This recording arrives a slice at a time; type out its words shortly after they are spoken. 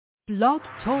Blog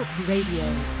Talk Radio.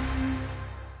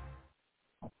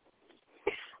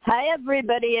 Hi,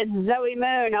 everybody. It's Zoe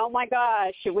Moon. Oh, my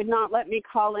gosh. It would not let me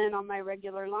call in on my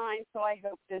regular line, so I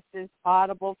hope this is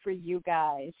audible for you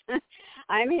guys.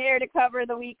 I'm here to cover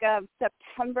the week of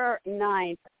September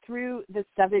 9th through the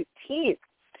 17th.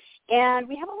 And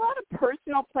we have a lot of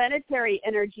personal planetary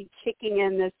energy kicking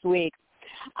in this week.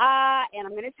 And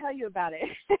I'm going to tell you about it.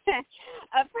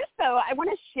 First, though, I want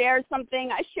to share something.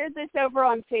 I shared this over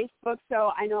on Facebook,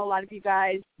 so I know a lot of you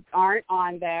guys aren't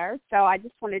on there. So I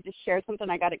just wanted to share something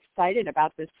I got excited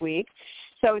about this week.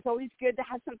 So it's always good to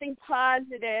have something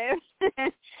positive.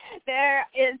 There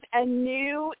is a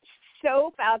new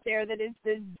soap out there that is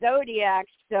the Zodiac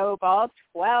soap, all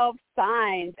 12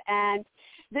 signs. And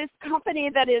this company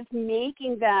that is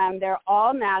making them, they're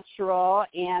all natural,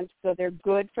 and so they're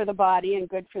good for the body and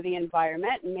good for the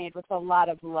environment and made with a lot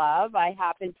of love. I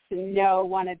happen to know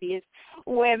one of these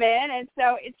women, and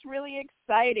so it's really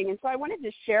exciting. And so I wanted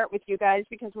to share it with you guys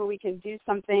because when we can do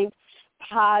something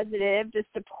positive to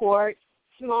support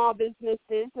small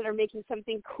businesses that are making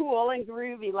something cool and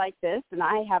groovy like this, and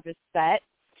I have a set,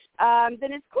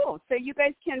 then it's cool. So you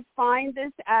guys can find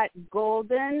this at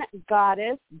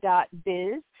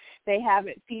goldengoddess.biz. They have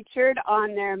it featured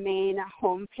on their main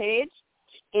homepage.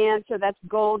 And so that's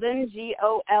golden,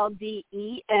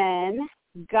 Golden,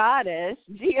 goddess,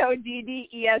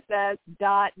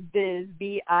 GODDESS.biz,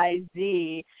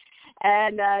 BIZ.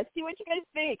 And see what you guys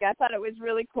think. I thought it was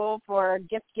really cool for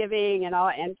gift giving and all,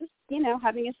 and just,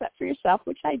 having a set for yourself,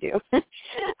 which I do. All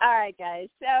right, guys.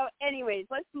 So anyways,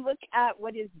 let's look at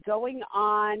what is going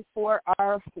on for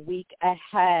our week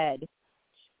ahead.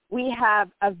 We have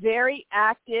a very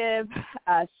active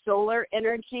solar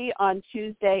energy on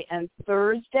Tuesday and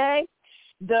Thursday.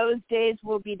 Those days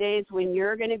will be days when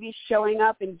you're going to be showing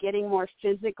up and getting more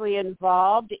physically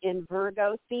involved in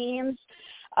Virgo themes.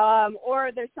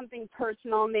 Or there's something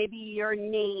personal. Maybe your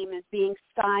name is being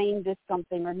signed to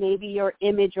something, or maybe your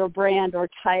image or brand or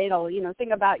title,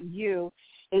 thing about you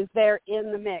is there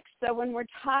in the mix. So when we're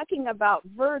talking about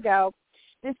Virgo,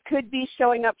 this could be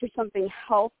showing up for something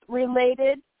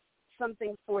health-related,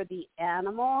 something for the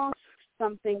animals,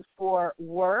 something for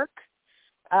work,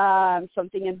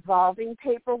 something involving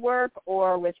paperwork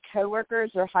or with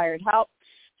coworkers or hired help.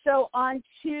 So on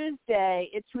Tuesday,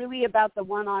 it's really about the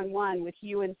one-on-one with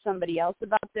you and somebody else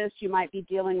about this. You might be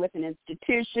dealing with an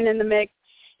institution in the mix.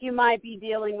 You might be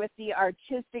dealing with the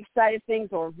artistic side of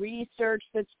things or research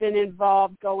that's been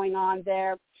involved going on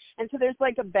there. And so there's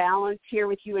like a balance here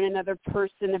with you and another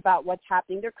person about what's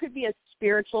happening. There could be a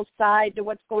spiritual side to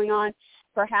what's going on.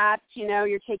 Perhaps,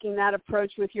 you're taking that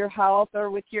approach with your health or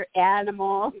with your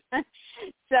animals.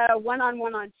 So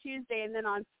one-on-one on Tuesday, and then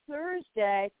on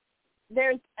Thursday,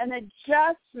 there's an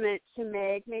adjustment to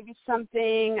make, maybe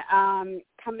something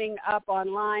coming up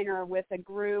online or with a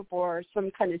group or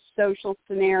some kind of social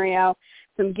scenario,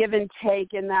 some give and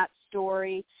take in that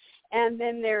story. And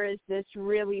then there is this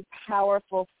really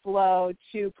powerful flow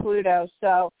to Pluto.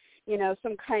 So,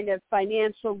 some kind of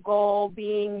financial goal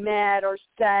being met or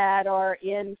set or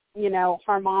in,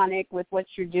 harmonic with what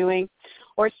you're doing,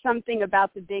 or something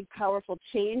about the big, powerful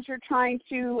change you're trying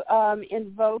to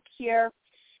invoke here.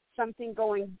 Something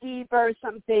going deeper,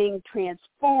 something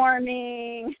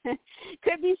transforming.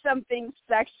 Could be something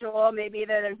sexual. Maybe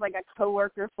there's like a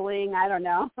coworker fling. I don't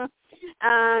know.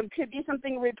 Could be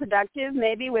something reproductive,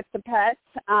 maybe with the pets.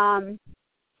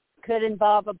 Could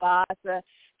involve a boss,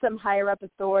 some higher up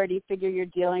authority figure you're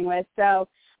dealing with. So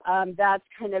that's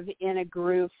kind of in a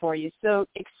groove for you. So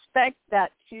expect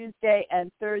that Tuesday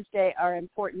and Thursday are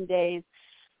important days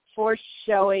for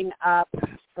showing up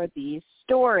for these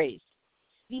stories.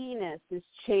 Venus is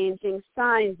changing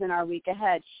signs in our week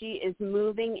ahead. She is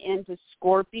moving into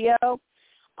Scorpio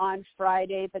on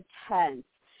Friday the 10th,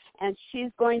 and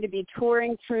she's going to be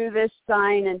touring through this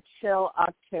sign until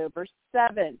October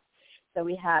 7th. So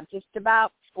we have just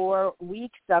about 4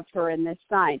 weeks of her in this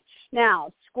sign.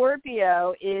 Now,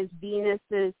 Scorpio is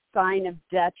Venus's sign of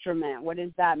detriment. What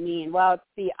does that mean? Well, it's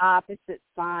the opposite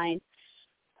sign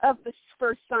of the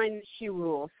first sign that she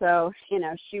rules. So,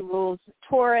 she rules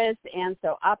Taurus, and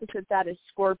so opposite that is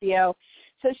Scorpio.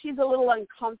 So she's a little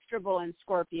uncomfortable in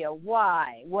Scorpio.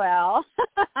 Why? Well,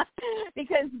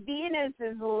 because Venus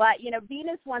is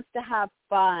Venus wants to have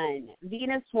fun.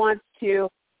 Venus wants to,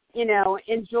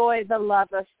 enjoy the love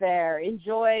affair,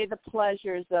 enjoy the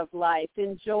pleasures of life,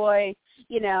 enjoy,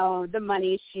 the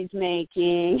money she's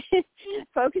making,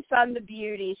 focus on the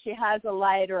beauty. She has a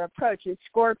lighter approach, and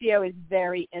Scorpio is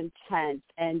very intense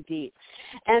and deep.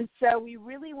 And so we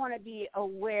really want to be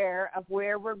aware of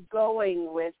where we're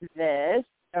going with this,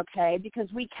 okay, because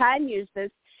we can use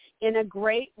this in a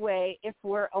great way if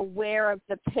we're aware of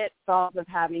the pitfalls of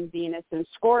having Venus in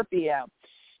Scorpio.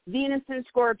 Venus in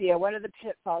Scorpio, what are the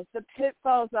pitfalls? The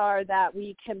pitfalls are that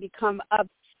we can become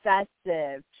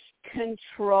obsessive,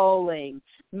 controlling,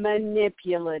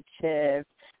 manipulative,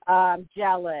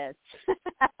 jealous.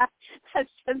 That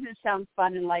doesn't sound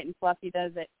fun and light and fluffy,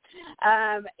 does it?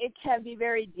 It can be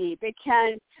very deep. It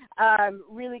can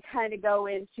really kind of go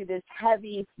into this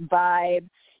heavy vibe.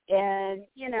 And,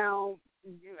 you know,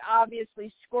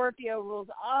 obviously Scorpio rules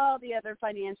all the other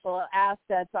financial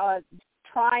assets,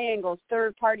 triangles,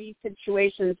 third-party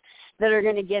situations that are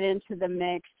going to get into the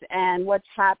mix, and what's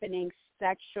happening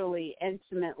sexually,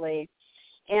 intimately.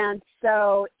 And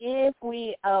so if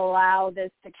we allow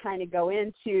this to kind of go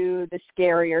into the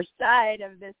scarier side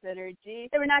of this energy,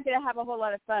 then we're not going to have a whole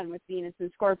lot of fun with Venus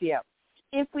and Scorpio.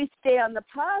 If we stay on the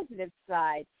positive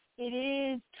side, it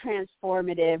is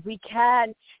transformative. We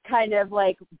can kind of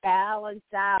like balance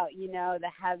out, you know, the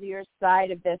heavier side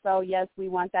of this. Oh, yes, we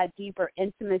want that deeper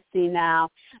intimacy now.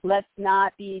 Let's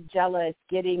not be jealous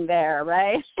getting there,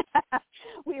 right?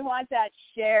 We want that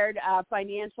shared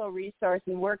financial resource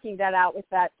and working that out with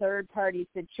that third-party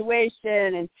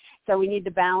situation. And so we need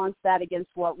to balance that against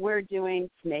what we're doing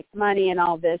to make money and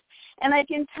all this. And I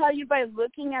can tell you by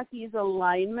looking at these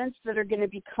alignments that are going to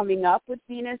be coming up with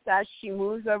Venus as she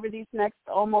moves over these next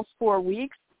almost 4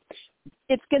 weeks,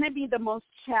 it's going to be the most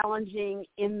challenging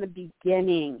in the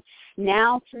beginning,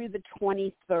 now through the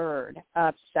 23rd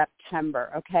of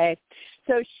September, okay?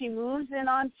 So she moves in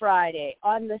on Friday.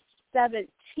 On the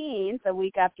 17th, a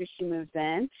week after she moves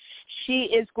in, she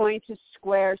is going to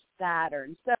square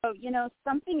Saturn. So, you know,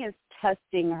 something is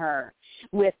testing her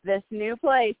with this new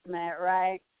placement,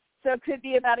 right? So it could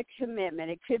be about a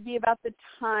commitment. It could be about the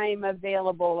time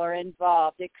available or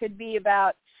involved. It could be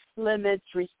about limits,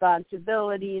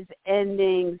 responsibilities,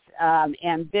 endings,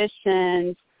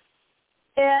 ambitions.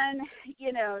 And,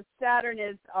 you know, Saturn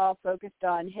is all focused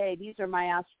on, hey, these are my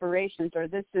aspirations, or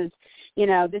this is, you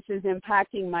know, this is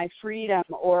impacting my freedom,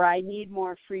 or I need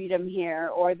more freedom here,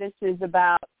 or this is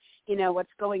about, you know,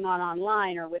 what's going on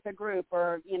online or with a group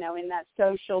or, you know, in that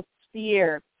social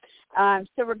sphere.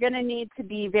 So we're going to need to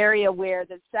be very aware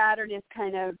that Saturn is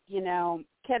kind of, you know,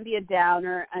 can be a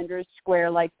downer under a square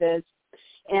like this.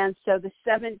 And so the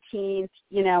 17th,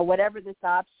 you know, whatever this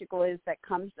obstacle is that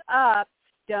comes up,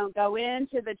 don't go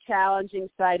into the challenging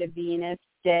side of Venus.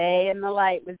 Stay in the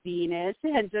light with Venus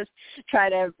and just try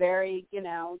to very, you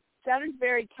know, Saturn's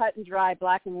very cut and dry,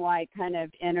 black and white kind of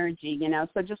energy, you know.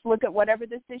 So just look at whatever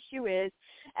this issue is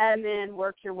and then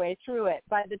work your way through it.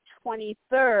 By the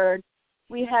 23rd,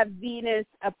 we have Venus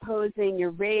opposing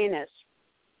Uranus.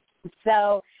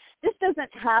 So this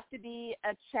doesn't have to be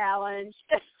a challenge.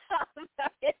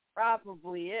 It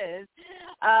probably is,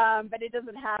 but it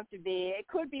doesn't have to be. It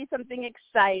could be something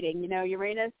exciting. You know,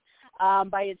 Uranus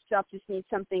by itself just needs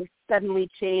something suddenly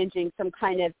changing, some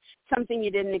kind of something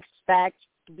you didn't expect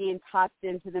being tossed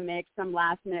into the mix, some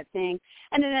last-minute thing.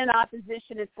 And in an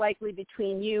opposition, it's likely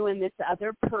between you and this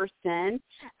other person.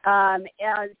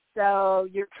 And so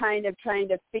you're kind of trying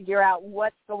to figure out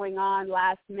what's going on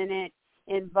last minute,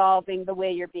 involving the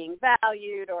way you're being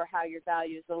valued or how your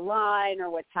values align or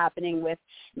what's happening with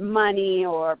money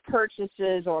or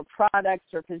purchases or products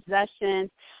or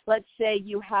possessions. Let's say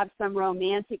you have some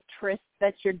romantic tryst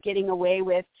that you're getting away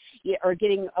with or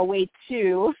getting away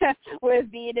to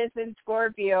with Venus and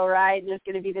Scorpio, right? And there's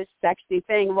going to be this sexy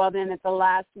thing. Well, then at the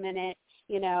last minute,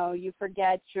 you know, you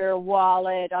forget your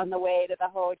wallet on the way to the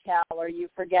hotel, or you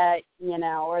forget, you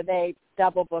know, or they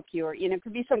double book you, or, you know, it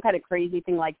could be some kind of crazy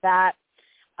thing like that.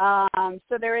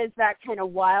 So there is that kind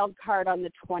of wild card on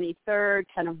the 23rd,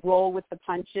 kind of roll with the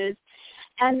punches.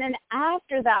 And then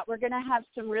after that, we're going to have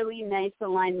some really nice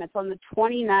alignments. On the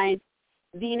 29th,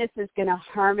 Venus is going to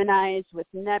harmonize with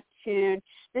Neptune.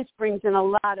 This brings in a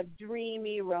lot of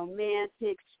dreamy,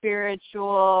 romantic,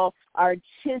 spiritual,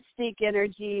 artistic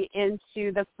energy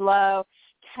into the flow.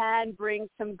 Can bring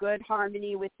some good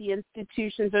harmony with the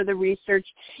institutions or the research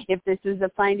if this is a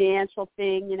financial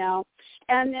thing, you know.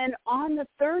 And then on the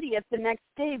 30th, the next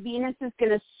day, Venus is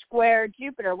going to square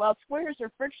Jupiter. Well, squares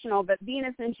are frictional, but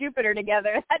Venus and Jupiter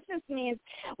together, that just means,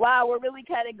 wow, we're really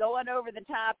kind of going over the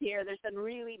top here. There's something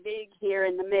really big here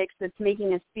in the mix that's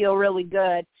making us feel really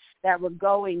good that we're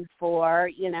going for,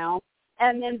 you know.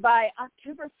 And then by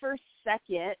October 1st,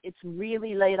 2nd, it's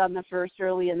really late on the 1st,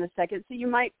 early in the 2nd, so you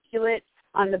might feel it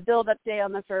on the build-up day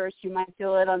on the 1st. You might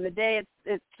feel it on the day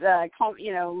it's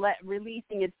you know,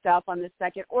 releasing itself on the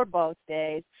 2nd, or both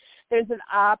days. There's an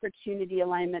opportunity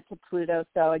alignment to Pluto.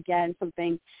 So, again,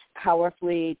 something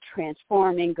powerfully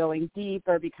transforming, going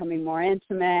deeper, becoming more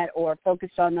intimate, or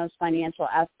focused on those financial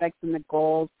aspects and the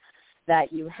goals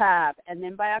that you have. And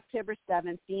then by October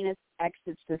 7th, Venus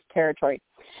exits this territory.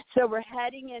 So we're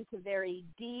heading into very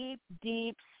deep,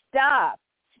 deep stuff.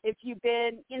 If you've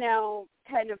been,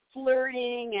 kind of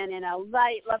flirting and in a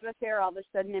light love affair, all of a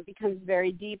sudden it becomes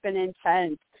very deep and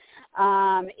intense.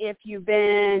 If you've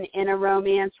been in a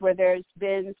romance where there's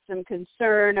been some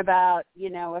concern about,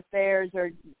 affairs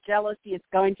or jealousy, it's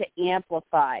going to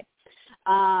amplify.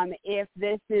 If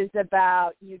this is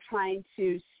about you trying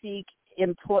to seek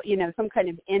some kind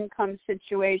of income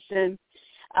situation,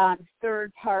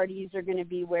 third parties are going to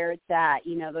be where it's at,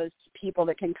 those people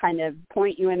that can kind of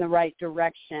point you in the right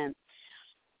direction.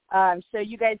 So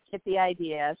you guys get the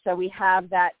idea. So we have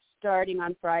that starting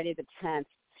on Friday the 10th.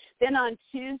 Then on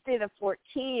Tuesday the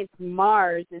 14th,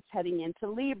 Mars is heading into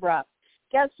Libra.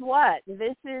 Guess what?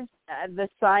 This is the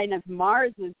sign of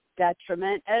Mars'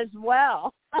 detriment as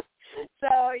well.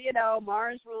 So,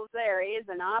 Mars rules Aries,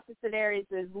 and opposite Aries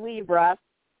is Libra.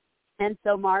 And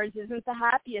so Mars isn't the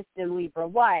happiest in Libra.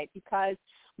 Why? Because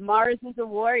Mars is a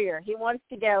warrior. He wants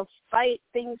to go fight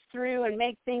things through and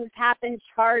make things happen,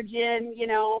 charge in,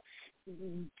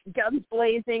 guns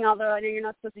blazing, although I know you're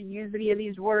not supposed to use any of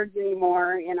these words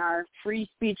anymore in our free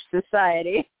speech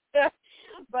society.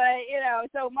 But,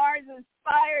 so Mars is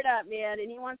fired up, man,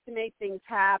 and he wants to make things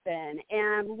happen.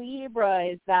 And Libra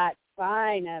is that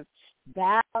sign of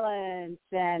balance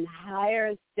and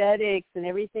higher aesthetics and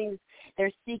everything's,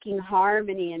 they're seeking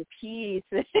harmony and peace,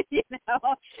 and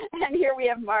here we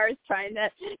have Mars trying to,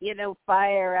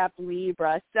 fire up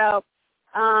Libra. So,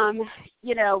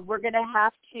 we're going to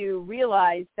have to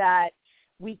realize that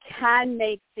we can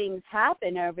make things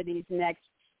happen over these next,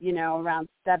 around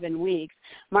 7 weeks.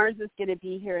 Mars is going to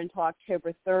be here until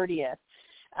October 30th.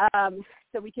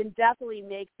 So we can definitely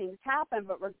make things happen,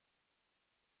 but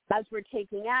as we're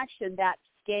taking action, that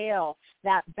scale,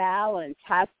 that balance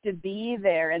has to be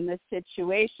there in the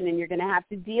situation, and you're going to have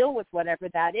to deal with whatever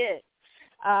that is,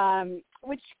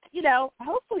 which,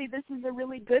 hopefully this is a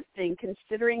really good thing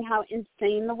considering how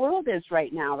insane the world is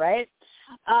right now, right?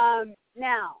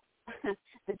 Now,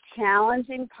 the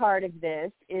challenging part of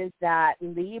this is that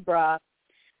Libra,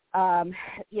 on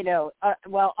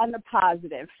the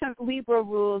positive, Libra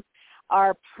rules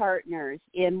our partners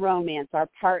in romance, our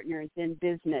partners in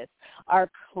business, our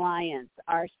clients,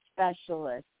 our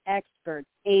specialists, experts,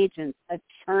 agents,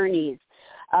 attorneys,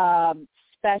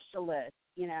 specialists,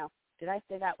 did I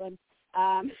say that one?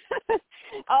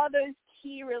 All those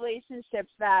key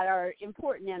relationships that are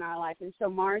important in our life. And so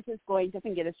Mars is going to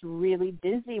get us really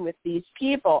busy with these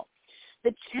people.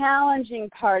 The challenging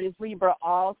part is Libra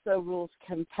also rules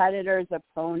competitors,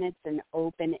 opponents, and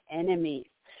open enemies.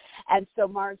 And so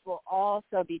Mars will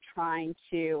also be trying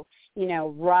to,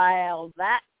 rile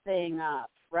that thing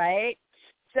up, right?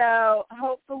 So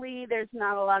hopefully there's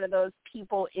not a lot of those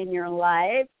people in your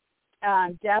life.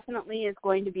 Definitely is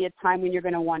going to be a time when you're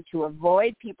going to want to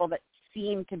avoid people that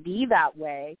seem to be that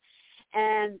way.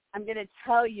 And I'm going to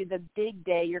tell you the big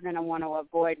day you're going to want to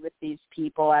avoid with these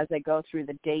people as I go through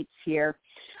the dates here.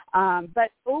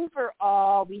 But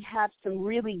overall, we have some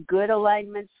really good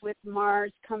alignments with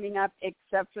Mars coming up,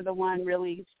 except for the one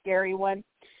really scary one.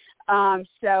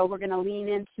 So we're going to lean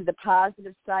into the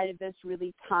positive side of this,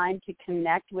 really time to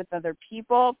connect with other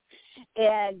people.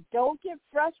 And don't get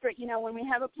frustrated. When we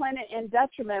have a planet in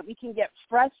detriment, we can get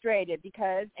frustrated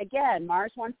because, again,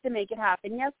 Mars wants to make it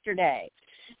happen yesterday.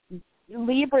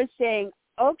 Libra is saying,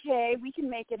 okay, we can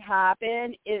make it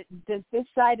happen. Does this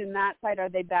side and that side, are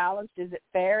they balanced? Is it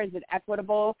fair? Is it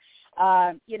equitable?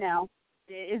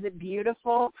 Is it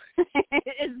beautiful?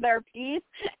 Is there peace?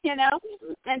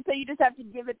 And so you just have to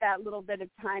give it that little bit of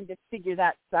time to figure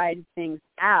that side of things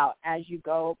out as you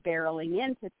go barreling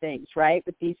into things, right,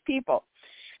 with these people.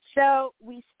 So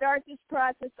we start this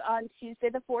process on Tuesday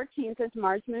the 14th as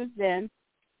Mars moves in.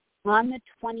 On the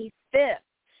 25th,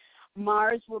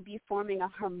 Mars will be forming a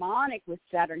harmonic with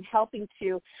Saturn, helping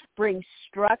to bring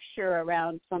structure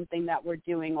around something that we're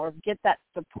doing or get that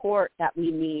support that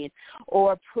we need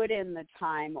or put in the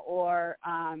time or,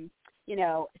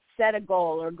 set a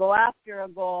goal or go after a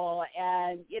goal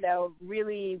and,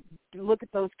 really look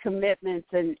at those commitments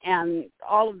and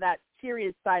all of that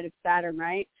serious side of Saturn,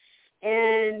 right?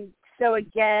 And so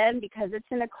again, because it's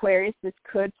in Aquarius, this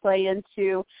could play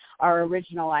into our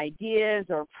original ideas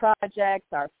or projects,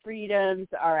 our freedoms,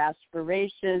 our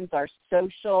aspirations, our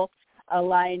social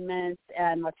alignments,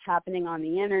 and what's happening on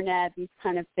the internet, these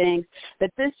kind of things.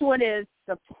 But this one is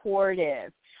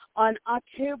supportive. On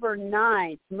October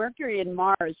 9th, Mercury and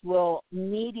Mars will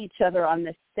meet each other on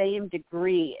the same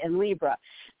degree in Libra.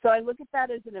 So I look at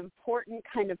that as an important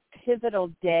kind of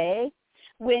pivotal day.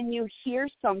 when you hear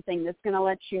something that's going to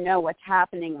let you know what's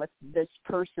happening with this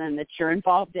person that you're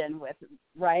involved in with,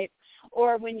 right?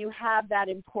 Or when you have that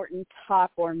important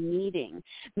talk or meeting.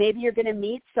 Maybe you're going to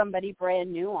meet somebody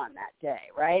brand new on that day,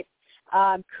 right?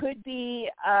 Could be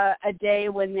a day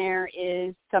when there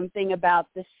is something about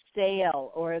the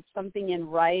sale or something in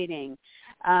writing,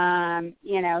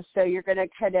 so you're going to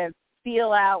kind of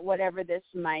feel out whatever this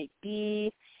might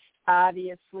be.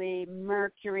 Obviously,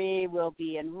 Mercury will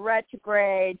be in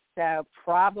retrograde, so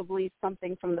probably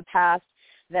something from the past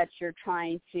that you're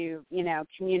trying to,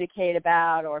 communicate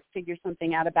about or figure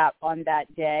something out about on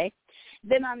that day.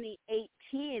 Then on the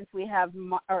 18th, we have,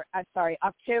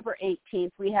 October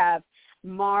 18th, we have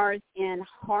Mars in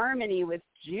harmony with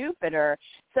Jupiter.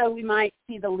 So we might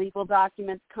see the legal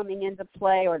documents coming into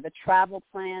play, or the travel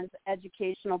plans,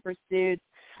 educational pursuits,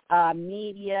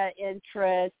 media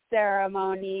interests,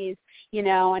 ceremonies,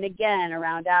 and again,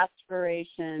 around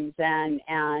aspirations and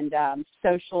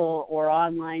social or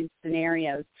online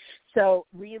scenarios. So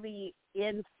really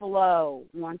in flow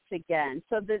once again.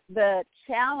 So the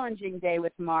challenging day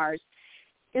with Mars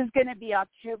is going to be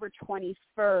October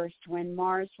 21st, when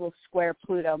Mars will square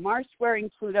Pluto. Mars squaring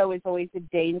Pluto is always a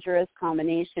dangerous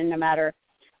combination, no matter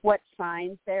what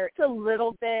signs there. It's a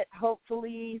little bit,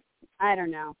 hopefully, I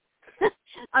don't know.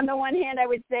 On the one hand, I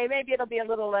would say maybe it'll be a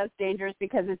little less dangerous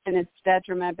because it's in its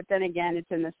detriment, but then again, it's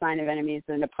in the sign of enemies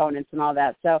and opponents and all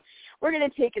that. So we're going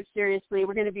to take it seriously.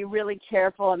 We're going to be really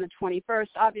careful on the 21st,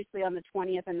 obviously on the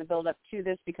 20th and the build-up to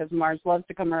this, because Mars loves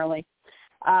to come early.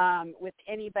 With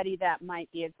anybody that might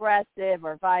be aggressive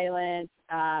or violent,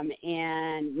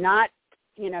 and not,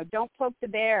 don't poke the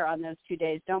bear on those 2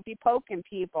 days. Don't be poking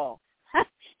people.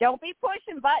 Don't be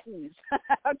pushing buttons,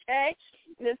 okay?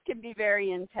 This can be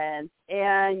very intense.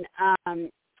 And,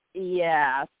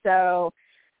 so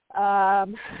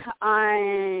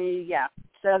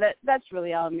that's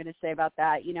really all I'm going to say about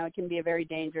that. It can be a very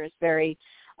dangerous, very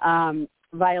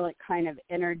violent kind of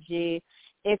energy.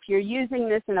 If you're using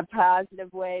this in a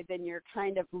positive way, then you're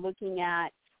kind of looking at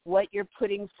what you're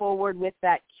putting forward with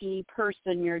that key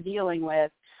person you're dealing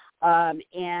with,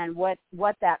 and what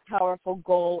that powerful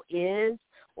goal is,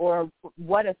 or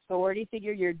what authority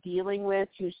figure you're dealing with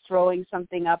who's throwing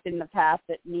something up in the past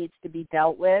that needs to be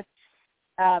dealt with.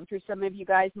 For some of you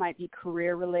guys, might be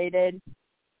career-related.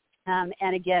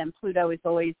 And again, Pluto is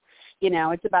always,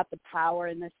 it's about the power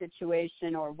in the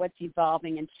situation, or what's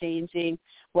evolving and changing,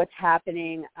 what's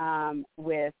happening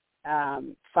with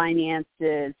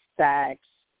finances, sex,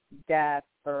 death,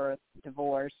 birth,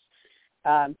 divorce,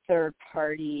 third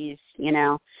parties,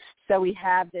 So we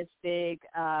have this big,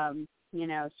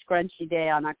 scrunchy day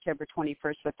on October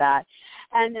 21st with that.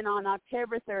 And then on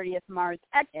October 30th, Mars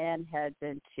again heads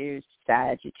into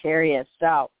Sagittarius.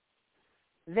 So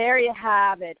there you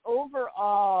have it.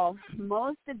 Overall,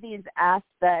 most of these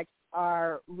aspects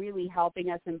are really helping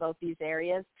us in both these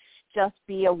areas. Just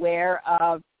be aware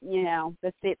of,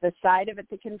 the side of it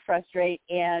that can frustrate,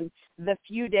 and the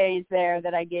few days there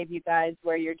that I gave you guys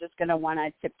where you're just going to want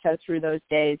to tiptoe through those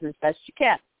days as best you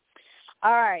can.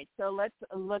 All right, so let's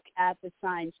look at the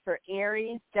signs for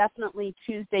Aries. Definitely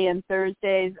Tuesday and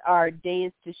Thursdays are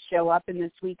days to show up in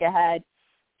this week ahead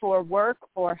for work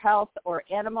or health or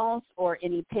animals or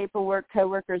any paperwork,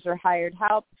 coworkers, or hired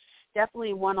help.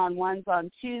 Definitely one-on-ones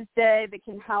on Tuesday that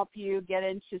can help you get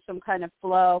into some kind of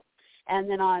flow. And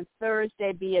then on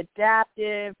Thursday, be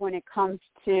adaptive when it comes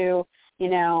to,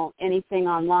 anything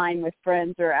online with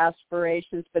friends or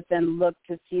aspirations, but then look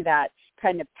to see that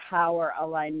kind of power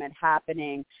alignment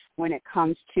happening when it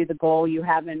comes to the goal you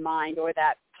have in mind, or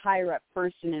that higher up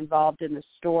person involved in the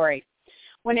story.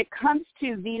 When it comes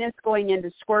to Venus going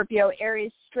into Scorpio,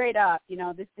 Aries, straight up,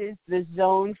 this is the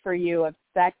zone for you of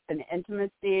sex and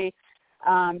intimacy,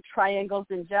 triangles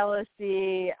and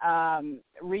jealousy,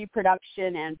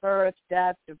 reproduction and birth,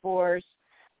 death, divorce,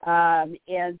 and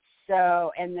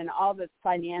then all the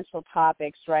financial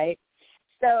topics, right?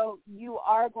 So you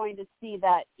are going to see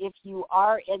that if you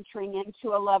are entering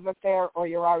into a love affair, or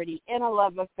you're already in a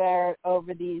love affair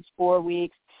over these 4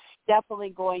 weeks, definitely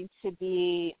going to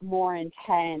be more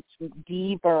intense,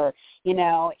 deeper.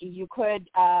 You could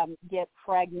get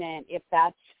pregnant if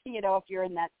that's, if you're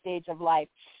in that stage of life.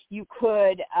 You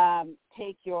could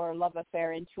take your love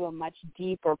affair into a much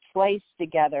deeper place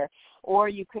together, or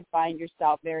you could find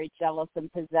yourself very jealous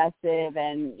and possessive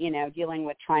and, dealing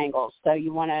with triangles. So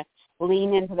you want to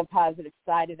lean into the positive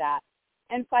side of that.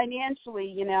 And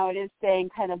financially, it is saying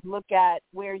kind of look at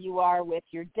where you are with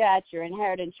your debt, your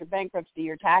inheritance, your bankruptcy,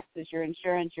 your taxes, your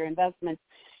insurance, your investments,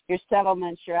 your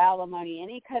settlements, your alimony,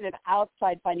 any kind of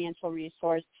outside financial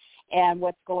resource, and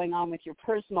what's going on with your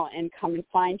personal income, and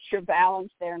find your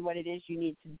balance there and what it is you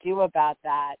need to do about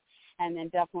that. And then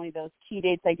definitely those key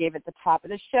dates I gave at the top of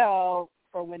the show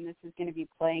for when this is going to be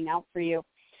playing out for you.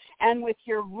 And with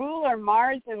your ruler,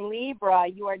 Mars in Libra,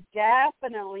 you are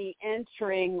definitely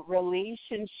entering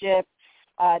relationship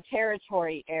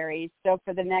territory, Aries. So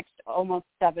for the next almost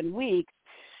 7 weeks,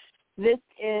 this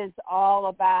is all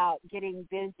about getting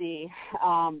busy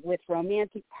with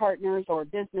romantic partners or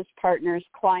business partners,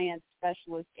 clients,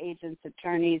 specialists, agents,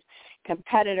 attorneys,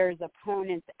 competitors,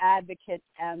 opponents, advocates,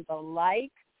 and the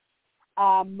like.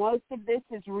 Most of this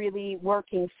is really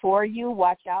working for you.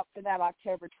 Watch out for that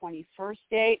October 21st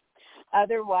date.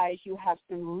 Otherwise, you have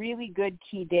some really good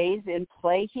key days in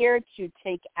play here to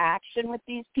take action with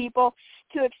these people,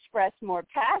 to express more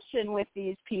passion with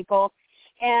these people,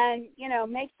 and,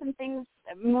 make some things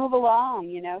move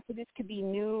along, So this could be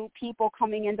new people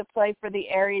coming into play for the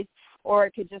Aries, or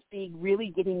it could just be really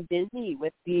getting busy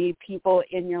with the people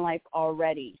in your life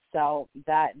already. So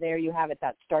there you have it.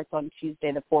 That starts on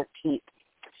Tuesday the 14th.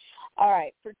 All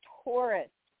right, for Taurus,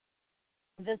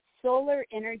 the solar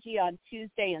energy on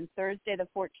Tuesday and Thursday the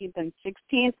 14th and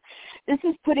 16th, this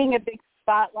is putting a big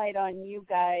spotlight on you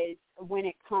guys when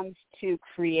it comes to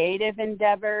creative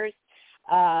endeavors,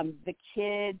 the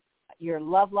kids, your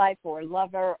love life or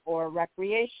lover or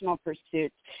recreational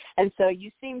pursuits. And so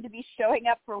you seem to be showing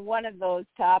up for one of those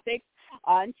topics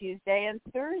on Tuesday and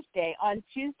Thursday. On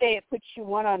Tuesday, it puts you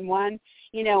one-on-one,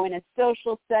 in a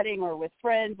social setting or with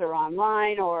friends or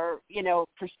online or,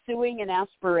 pursuing an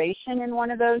aspiration in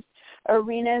one of those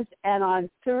arenas. And on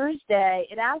Thursday,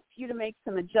 it asks you to make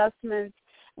some adjustments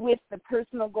with the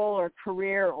personal goal or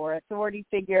career or authority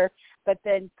figure, but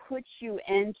then puts you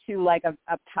into like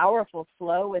a powerful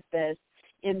flow with this,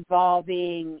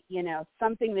 involving,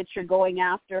 something that you're going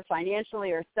after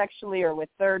financially or sexually or with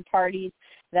third parties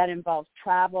that involves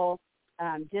travel,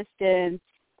 distance,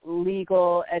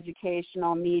 legal,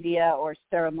 educational, media, or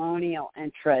ceremonial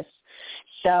interests.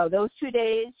 So those 2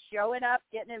 days, showing up,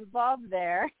 getting involved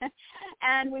there.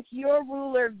 And with your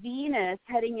ruler Venus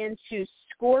heading into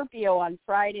Scorpio on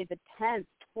Friday the 10th,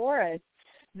 Taurus,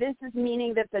 this is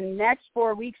meaning that the next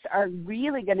 4 weeks are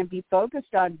really going to be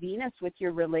focused on Venus with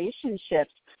your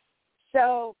relationships.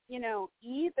 So,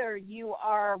 either you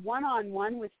are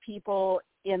one-on-one with people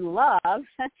in love,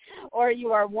 or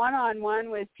you are one-on-one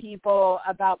with people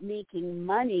about making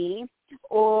money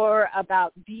or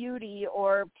about beauty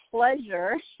or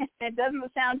pleasure. It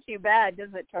doesn't sound too bad, does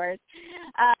it, Taurus?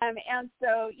 And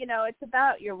so, it's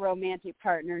about your romantic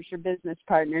partners, your business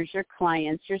partners, your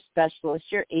clients, your specialists,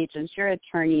 your agents, your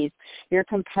attorneys, your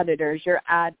competitors, your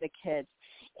advocates.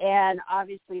 And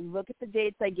obviously look at the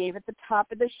dates I gave at the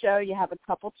top of the show. You have a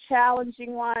couple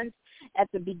challenging ones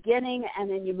at the beginning,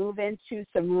 and then you move into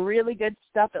some really good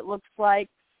stuff, it looks like.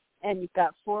 And you've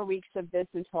got 4 weeks of this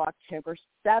until October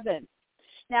 7th.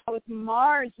 Now, with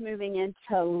Mars moving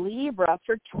into Libra,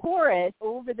 for Taurus,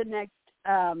 over the next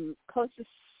close to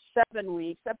 7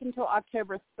 weeks, up until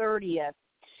October 30th,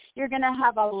 you're going to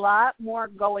have a lot more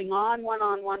going on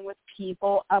one-on-one with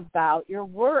people about your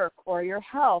work or your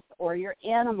health or your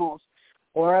animals,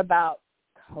 or about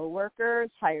coworkers,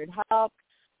 hired help,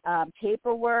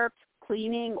 paperwork,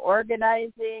 cleaning,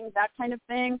 organizing, that kind of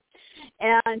thing.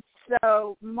 And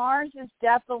so Mars is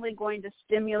definitely going to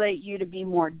stimulate you to be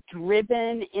more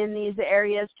driven in these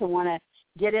areas, to want to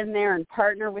get in there and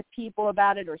partner with people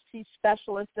about it, or see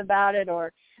specialists about it,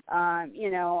 or,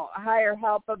 hire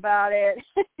help about it,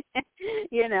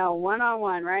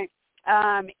 one-on-one, right?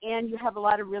 And you have a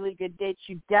lot of really good dates.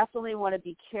 You definitely want to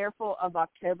be careful of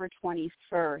October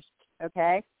 21st,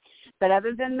 okay? But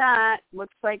other than that,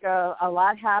 looks like a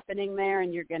lot happening there,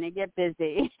 and you're going to get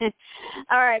busy.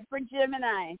 All right, for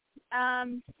Gemini.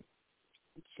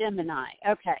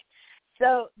 Okay.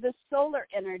 So the solar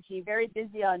energy, very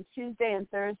busy on Tuesday and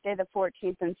Thursday, the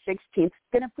 14th and 16th. It's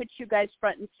going to put you guys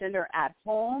front and center at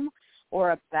home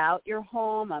or about your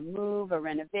home, a move, a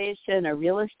renovation, a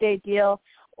real estate deal,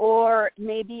 or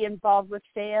maybe involved with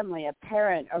family, a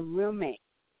parent, a roommate,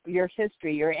 your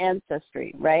history, your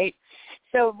ancestry, right?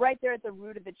 So right there at the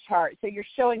root of the chart. So you're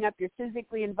showing up, you're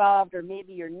physically involved, or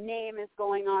maybe your name is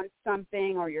going on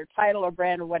something, or your title or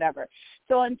brand or whatever.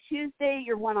 So on Tuesday,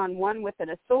 you're one-on-one with an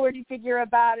authority figure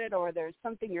about it, or there's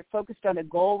something you're focused on, a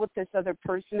goal with this other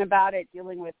person about it,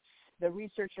 dealing with the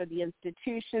research or the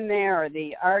institution there, or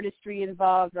the artistry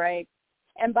involved, right?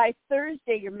 And by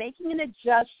Thursday, you're making an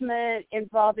adjustment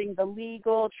involving the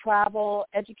legal, travel,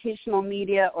 educational,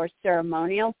 media, or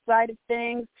ceremonial side of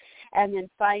things. and then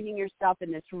finding yourself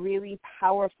in this really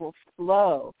powerful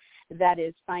flow that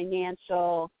is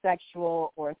financial,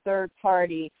 sexual, or third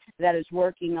party that is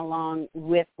working along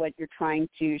with what you're trying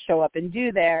to show up and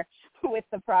do there with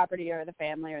the property or the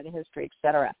family or the history,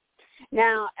 etc.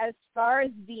 Now, as far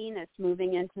as Venus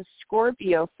moving into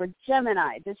Scorpio for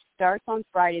Gemini, this starts on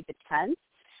Friday the 10th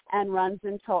and runs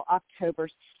until October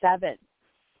 7th.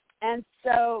 And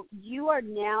so you are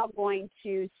now going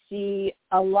to see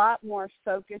a lot more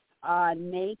focus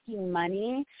on making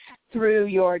money through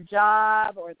your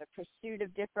job or the pursuit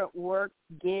of different work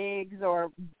gigs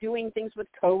or doing things with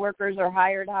coworkers or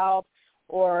hired help,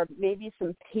 or maybe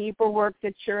some paperwork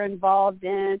that you're involved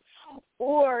in,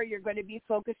 or you're going to be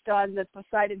focused on the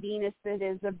side of Venus that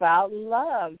is about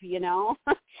love,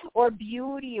 or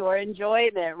beauty or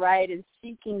enjoyment, right, and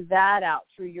seeking that out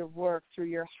through your work, through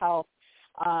your health,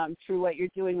 through what you're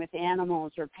doing with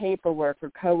animals or paperwork or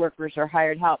coworkers or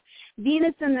hired help.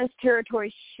 Venus in this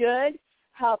territory should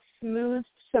help smooth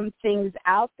some things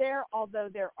out there, although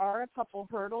there are a couple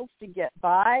hurdles to get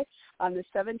by on the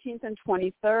 17th and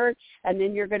 23rd, and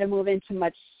then you're going to move into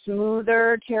much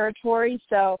smoother territory.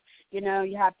 So,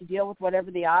 you have to deal with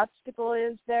whatever the obstacle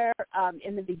is there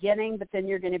in the beginning, but then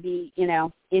you're going to be,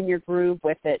 in your groove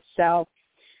with it. So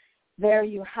there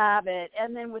you have it.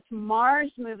 And then with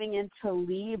Mars moving into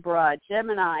Libra,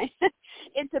 Gemini,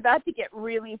 it's about to get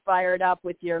really fired up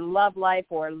with your love life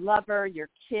or lover, your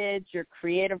kids, your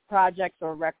creative projects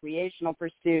or recreational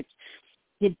pursuits.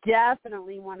 You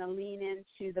definitely want to lean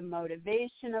into the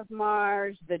motivation of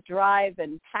Mars, the drive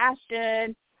and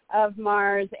passion of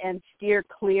Mars, and steer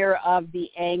clear of the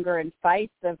anger and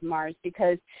fights of Mars,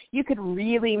 because you could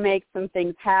really make some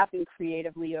things happen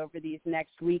creatively over these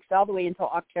next weeks, all the way until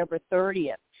October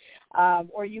 30th.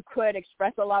 Or you could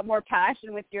express a lot more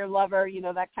passion with your lover,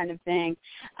 that kind of thing,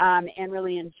 and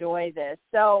really enjoy this.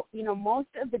 So, most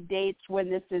of the dates when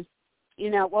this is,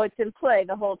 it's in play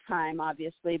the whole time,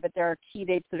 obviously, but there are key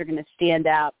dates that are going to stand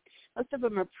out. Most of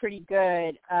them are pretty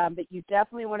good, but you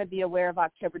definitely want to be aware of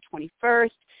October 21st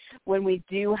when we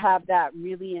do have that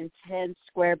really intense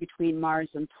square between Mars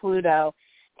and Pluto,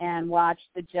 and watch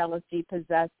the jealousy,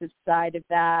 possessive side of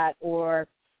that, or,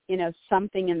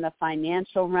 something in the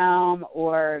financial realm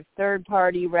or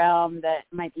third-party realm that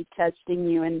might be testing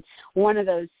you in one of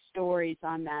those stories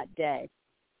on that day.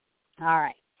 All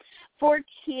right. For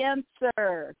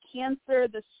Cancer,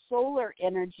 the solar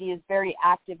energy is very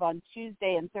active on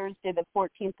Tuesday and Thursday, the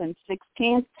 14th and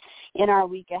 16th in our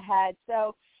week ahead.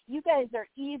 So you guys are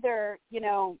either,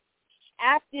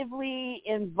 actively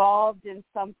involved in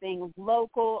something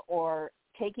local or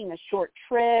taking a short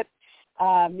trip,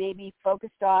 maybe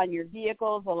focused on your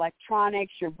vehicles,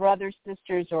 electronics, your brothers,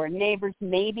 sisters, or neighbors,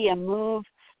 maybe a move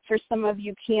for some of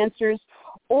you Cancers,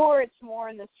 or it's more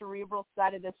in the cerebral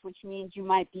side of this, which means you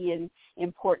might be in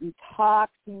important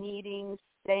talks, meetings,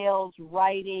 sales,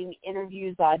 writing,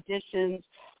 interviews, auditions,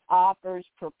 offers,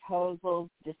 proposals,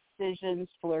 decisions,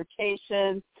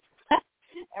 flirtations.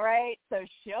 All right, so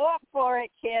show up for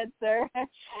it, Cancer.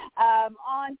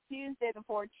 On Tuesday the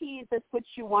 14th, this puts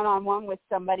you one-on-one with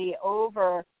somebody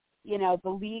over the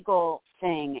legal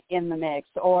thing in the mix,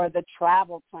 or the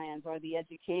travel plans, or the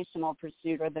educational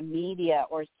pursuit, or the media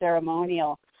or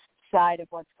ceremonial side of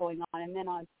what's going on. And then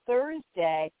on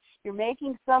Thursday, you're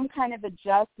making some kind of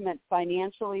adjustment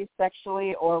financially,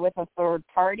 sexually, or with a third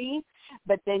party,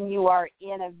 but then you are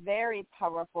in a very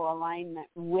powerful alignment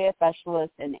with a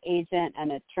specialist, an agent,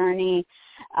 an attorney,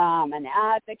 an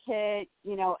advocate,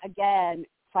 again,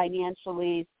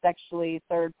 financially, sexually,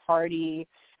 third party,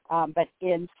 but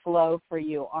in flow for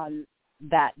you on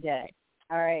that day.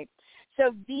 All right.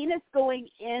 So Venus going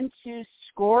into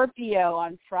Scorpio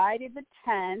on Friday the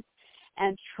 10th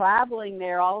and traveling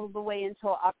there all the way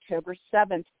until October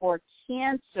 7th for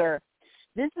Cancer.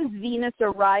 This is Venus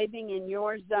arriving in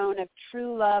your zone of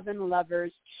true love and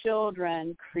lovers,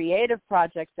 children, creative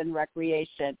projects, and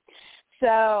recreation.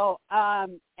 So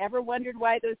ever wondered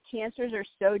why those Cancers are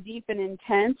so deep and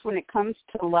intense when it comes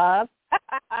to love?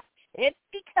 It's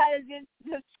because it's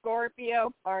the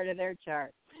Scorpio part of their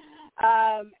chart.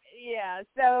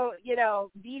 So,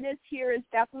 Venus here is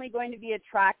definitely going to be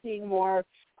attracting more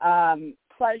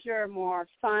pleasure, more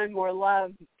fun, more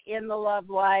love in the love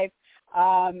life,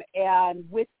 and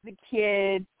with the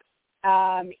kids,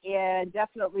 and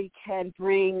definitely can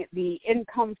bring the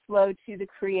income flow to the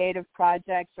creative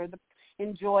projects or the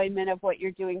enjoyment of what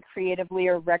you're doing creatively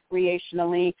or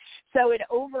recreationally. So it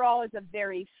overall is a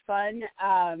very fun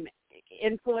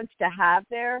influence to have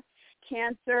there,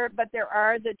 Cancer, but there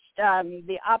are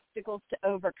the obstacles to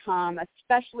overcome,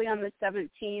 especially on the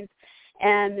 17th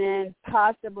and then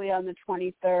possibly on the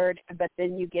 23rd, but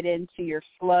then you get into your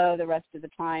flow the rest of the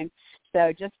time.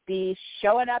 So just be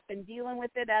showing up and dealing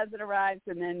with it as it arrives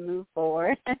and then move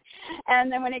forward.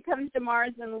 And then when it comes to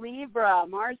Mars and Libra,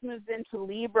 Mars moves into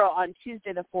Libra on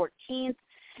Tuesday the 14th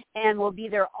and will be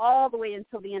there all the way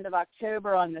until the end of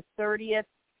October on the 30th.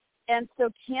 And so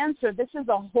Cancer, this is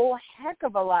a whole heck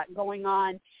of a lot going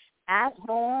on at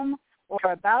home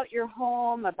or about your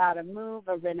home, about a move,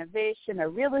 a renovation, a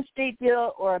real estate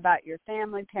deal, or about your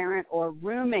family, parent, or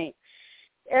roommate.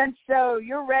 And so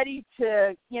you're ready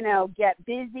to, get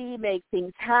busy, make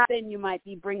things happen. You might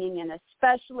be bringing in a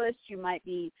specialist. You might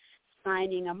be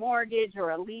signing a mortgage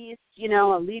or a lease,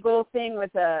 a legal thing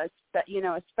with a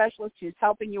specialist who's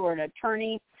helping you or an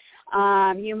attorney.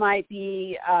 You might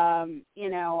be,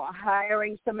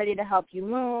 hiring somebody to help you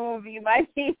move. You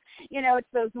might be, it's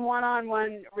those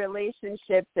one-on-one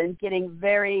relationships and getting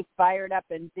very fired up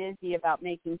and busy about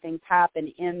making things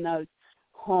happen in those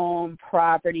home,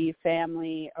 property,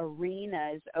 family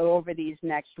arenas over these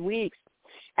next weeks.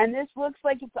 And this looks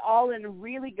like it's all in a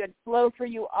really good flow for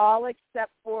you all,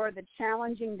 except for the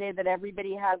challenging day that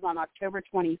everybody has on October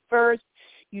 21st.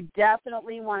 You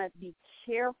definitely want to be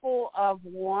careful of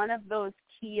one of those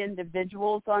key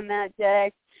individuals on that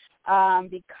day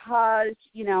because,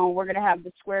 we're going to have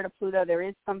the square to Pluto. There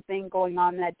is something going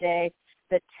on that day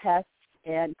that tests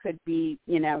and could be,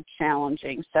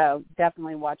 challenging. So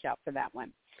definitely watch out for that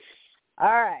one.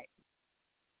 All right.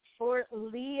 For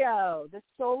Leo, the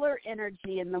solar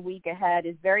energy in the week ahead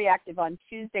is very active on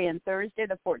Tuesday and Thursday,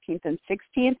 the 14th and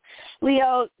 16th.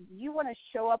 Leo, you want to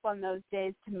show up on those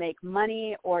days to make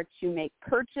money or to make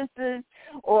purchases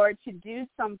or to do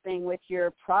something with your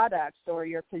products or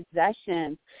your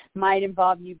possessions. Might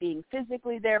involve you being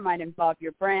physically there, might involve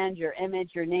your brand, your image,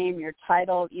 your name, your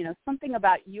title, something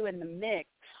about you in the mix.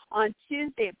 On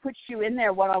Tuesday, it puts you in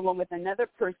there one-on-one with another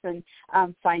person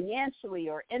financially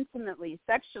or intimately,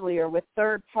 sexually, or with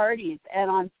third parties.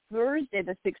 And on Thursday,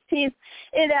 the 16th,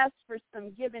 it asks for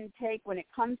some give and take when it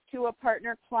comes to a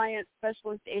partner, client,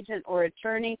 specialist, agent, or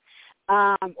attorney,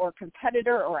 or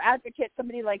competitor or advocate,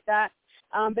 somebody like that.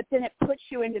 But then it puts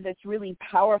you into this really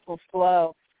powerful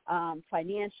flow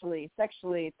financially,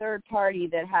 sexually, third party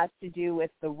that has to do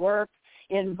with the work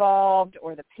involved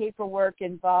or the paperwork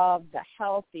involved, the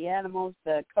health, the animals,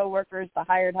 the coworkers, the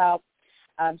hired help,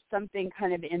 something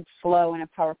kind of in flow in a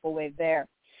powerful way there.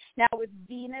 Now with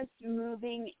Venus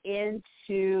moving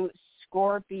into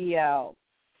Scorpio,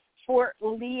 for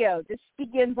Leo, this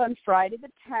begins on Friday the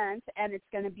 10th and it's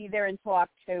going to be there until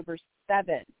October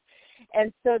 7th.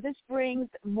 And so this brings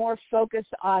more focus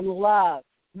on love,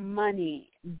 money,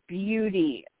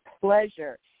 beauty,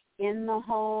 pleasure in the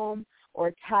home,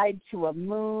 or tied to a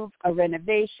move, a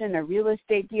renovation, a real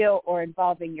estate deal, or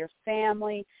involving your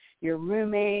family, your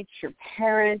roommates, your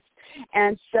parents.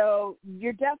 And so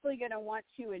you're definitely going to want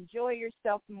to enjoy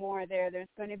yourself more there. There's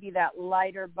going to be that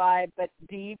lighter vibe, but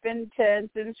deep intense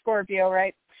in Scorpio,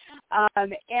 right?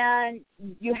 And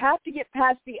you have to get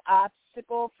past the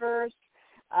obstacle first.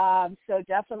 So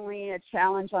definitely a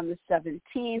challenge on the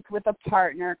 17th with a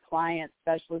partner, client,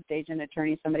 specialist, agent,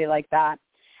 attorney, somebody like that.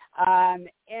 And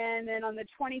then on the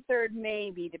 23rd,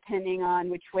 maybe, depending on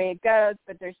which way it goes,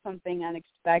 but there's something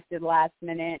unexpected last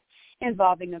minute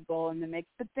involving a goal in the mix.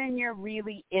 But then you're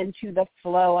really into the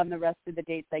flow on the rest of the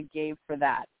dates I gave for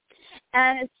that.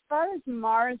 And as far as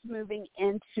Mars moving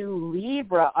into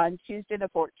Libra on Tuesday the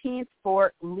 14th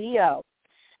for Leo,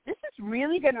 this is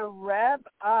really going to rev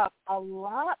up a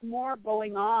lot more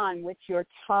going on with your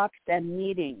talks and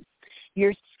meetings,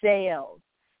 your sales,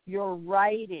 your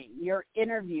writing, your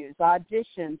interviews,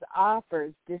 auditions,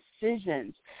 offers,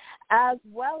 decisions, as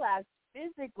well as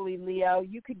physically, Leo,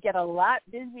 you could get a lot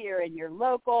busier in your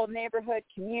local neighborhood,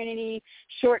 community,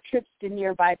 short trips to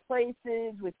nearby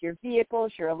places with your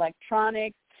vehicles, your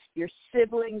electronics, your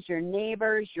siblings, your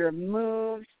neighbors, your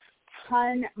moves,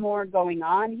 ton more going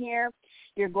on here.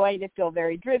 You're going to feel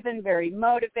very driven, very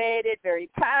motivated, very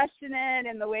passionate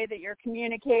in the way that you're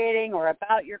communicating or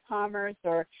about your commerce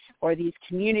or these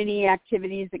community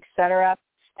activities, etc.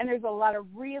 And there's a lot of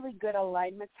really good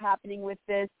alignments happening with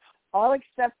this, all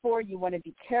except for you want to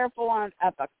be careful on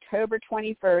October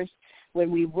 21st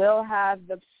when we will have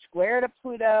the square to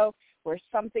Pluto where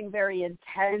something very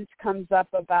intense comes up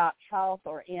about health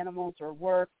or animals or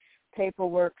work,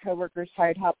 paperwork, coworkers,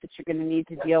 hired help that you're going to need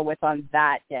to deal with on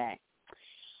that day.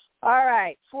 All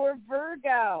right, for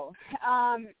Virgo,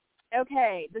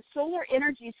 Okay, the solar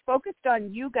energy is focused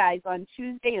on you guys on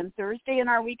Tuesday and Thursday in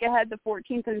our week ahead, the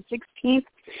 14th and 16th.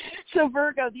 So,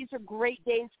 Virgo, these are great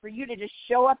days for you to just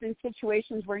show up in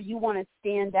situations where you want to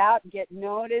stand out, get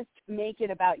noticed, make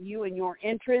it about you and your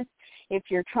interests. If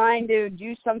you're trying to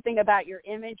do something about your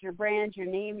image, your brand, your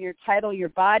name, your title, your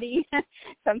body,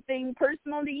 something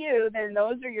personal to you, then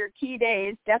those are your key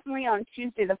days. Definitely on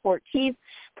Tuesday the 14th,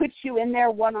 puts you in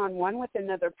there one-on-one with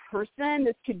another person.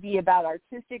 This could be about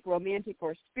artistic, romantic,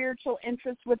 or spiritual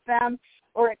interests with them,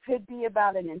 or it could be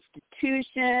about an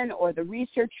institution or the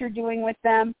research you're doing with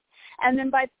them. And then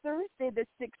by Thursday the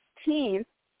 16th,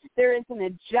 there is an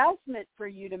adjustment for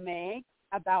you to make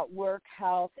about work,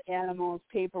 health, animals,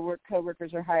 paperwork,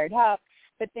 coworkers, or hired help.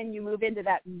 But then you move into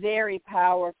that very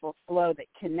powerful flow that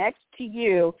connects to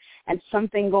you and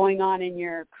something going on in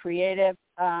your creative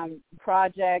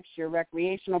projects, your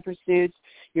recreational pursuits,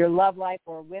 your love life,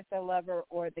 or with a lover,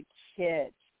 or the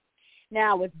kids.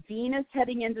 Now, with Venus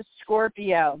heading into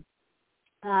Scorpio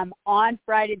on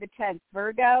Friday the 10th,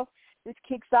 Virgo, this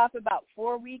kicks off about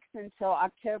 4 weeks until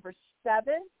October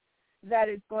 7th. That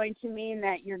is going to mean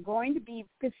that you're going to be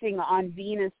focusing on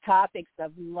Venus topics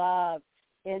of love,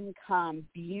 income,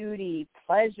 beauty,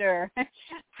 pleasure,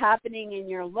 happening in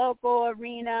your local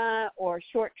arena or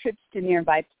short trips to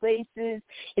nearby places.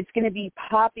 It's going to be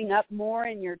popping up more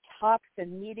in your talks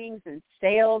and meetings and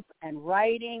sales and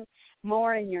writing,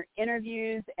 more in your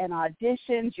interviews and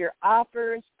auditions, your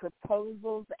offers,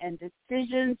 proposals, and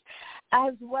decisions,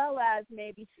 as well as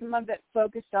maybe some of it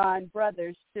focused on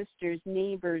brothers, sisters,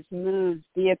 neighbors, moves,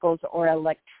 vehicles, or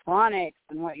electronics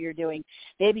and what you're doing.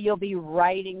 Maybe you'll be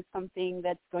writing something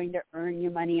that's going to earn you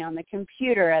money on the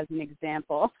computer, as an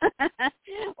example,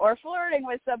 or flirting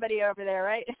with somebody over there,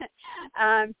 right?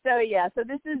 So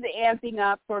this is amping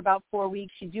up for about 4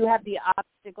 weeks. You do have the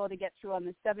obstacle to get through on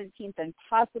the 17th and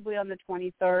possibly on the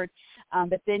 23rd,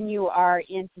 but then you are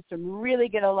into some really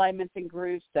good alignments and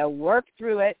grooves, so work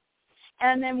through it.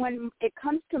 And then when it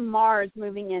comes to Mars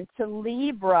moving into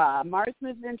Libra, Mars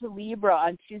moves into Libra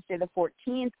on Tuesday the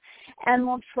 14th and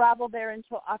will travel there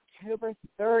until October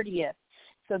 30th.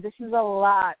 So this is a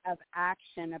lot of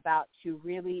action about to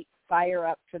really fire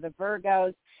up for the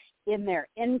Virgos in their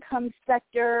income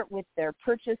sector with their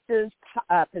purchases,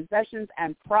 possessions,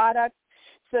 and products.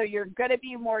 So you're going to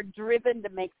be more driven to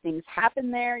make things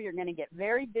happen there. You're going to get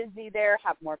very busy there,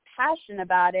 have more passion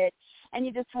about it, and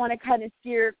you just want to kind of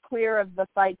steer clear of the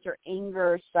fights or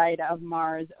anger side of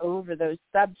Mars over those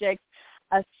subjects,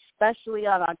 especially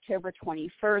on October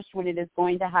 21st when it is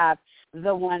going to have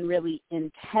the one really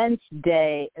intense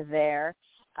day there.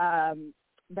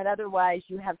 But otherwise,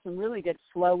 you have some really good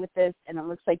flow with this, and it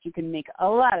looks like you can make a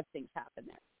lot of things happen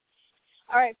there.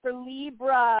 All right, for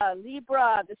Libra,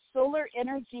 the solar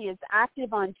energy is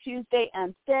active on Tuesday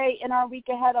and Thursday in our week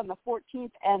ahead on the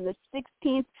 14th and the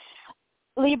 16th.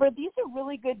 Libra, these are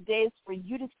really good days for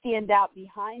you to stand out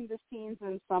behind the scenes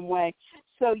in some way.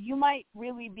 So you might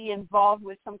really be involved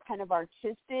with some kind of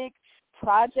artistic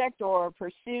project or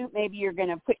pursuit. Maybe you're going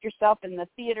to put yourself in the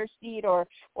theater seat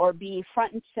or be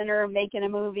front and center making a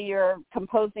movie or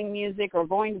composing music or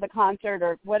going to the concert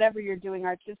or whatever you're doing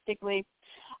artistically.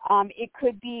 It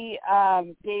could be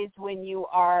days when you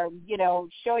are,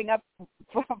 showing up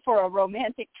for a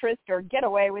romantic tryst or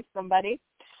getaway with somebody.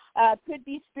 Could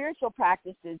be spiritual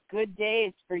practices, good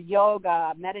days for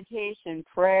yoga, meditation,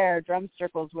 prayer, drum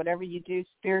circles, whatever you do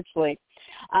spiritually.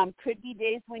 Could be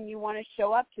days when you want to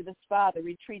show up to the spa, the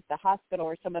retreat, the hospital,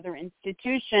 or some other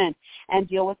institution and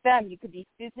deal with them. You could be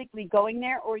physically going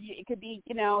there, or it could be,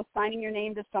 signing your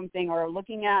name to something or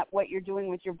looking at what you're doing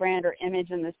with your brand or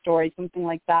image in the story, something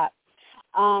like that.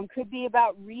 Could be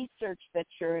about research that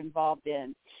you're involved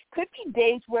in. Could be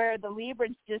days where the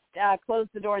Librans just close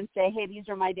the door and say, hey, these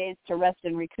are my days to rest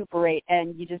and recuperate,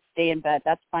 and you just stay in bed.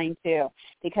 That's fine, too,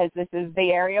 because this is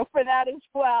the area for that as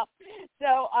well.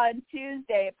 So on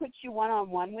Tuesday, it puts you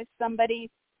one-on-one with somebody,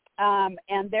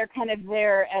 and they're kind of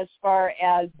there as far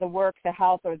as the work, the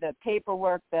health, or the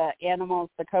paperwork, the animals,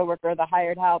 the coworker, the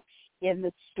hired help in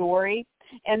the story.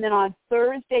 And then on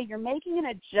Thursday, you're making an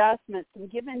adjustment, some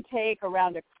give and take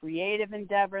around a creative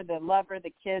endeavor, the lover,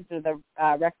 the kids, or the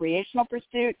recreational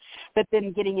pursuit, but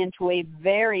then getting into a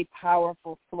very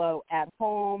powerful flow at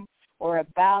home or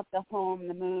about the home,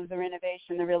 the move, the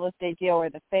renovation, the real estate deal, or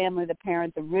the family, the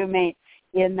parent, the roommate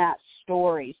in that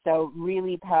story. So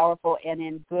really powerful and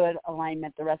in good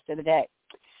alignment the rest of the day.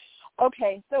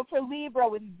 Okay, so for Libra,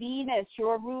 with Venus,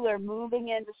 your ruler, moving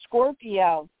into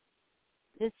Scorpio,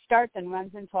 this starts and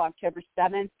runs until October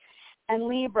 7th. And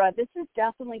Libra, this is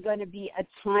definitely going to be a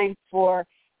time for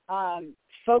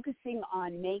focusing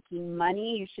on making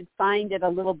money. You should find it a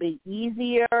little bit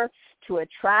easier to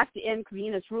attract in.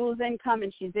 Venus rules income,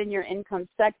 and she's in your income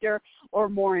sector, or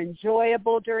more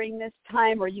enjoyable during this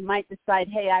time, or you might decide,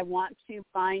 hey, I want to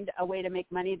find a way to make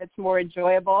money that's more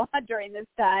enjoyable during this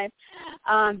time.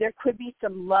 There could be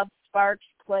some love sparks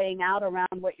playing out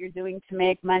around what you're doing to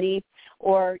make money,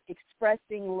 or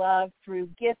expressing love through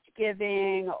gift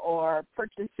giving or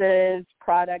purchases,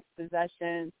 products,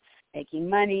 possessions, making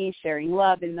money, sharing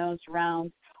love in those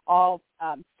realms, all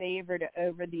favored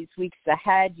over these weeks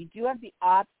ahead. You do have the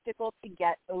obstacle to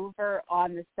get over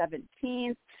on the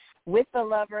 17th with the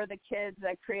lover, the kids,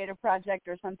 a creative project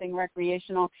or something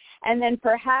recreational, and then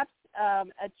perhaps a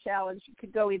challenge. You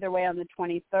could go either way on the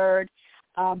 23rd,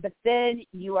 but then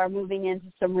you are moving into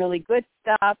some really good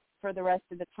stuff for the rest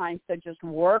of the time, so just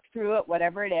work through it,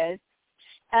 whatever it is.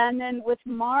 And then with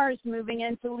Mars moving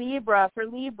into Libra, for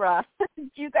Libra,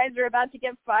 you guys are about to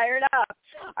get fired up.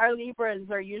 Our Libras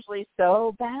are usually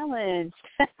so balanced.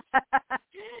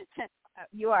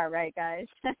 You are right, guys.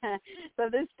 So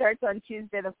this starts on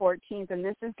Tuesday the 14th, and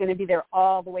this is going to be there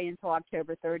all the way until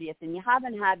October 30th. And you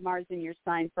haven't had Mars in your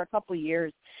sign for a couple of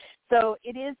years. So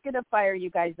it is going to fire you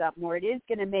guys up more. It is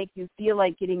going to make you feel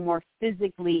like getting more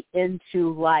physically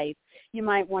into life. You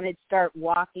might want to start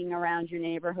walking around your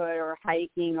neighborhood or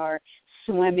hiking or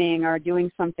swimming or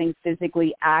doing something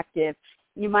physically active.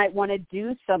 You might want to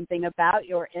do something about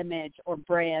your image or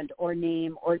brand or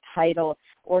name or title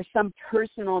or some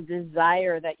personal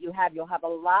desire that you have. You'll have a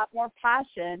lot more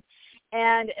passion.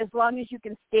 And as long as you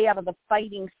can stay out of the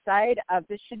fighting side of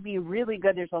this, should be really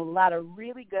good. There's a lot of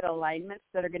really good alignments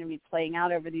that are going to be playing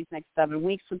out over these next 7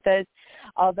 weeks with this.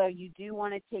 Although you do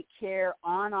want to take care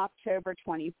on October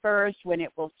 21st when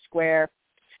it will square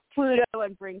Pluto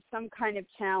and bring some kind of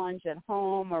challenge at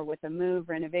home or with a move,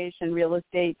 renovation, real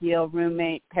estate deal,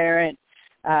 roommate, parent,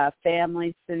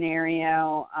 family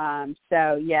scenario.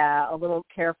 So, yeah, a little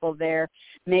careful there.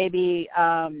 Maybe,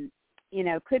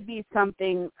 could be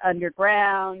something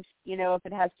underground, if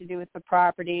it has to do with the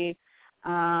property.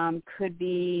 Could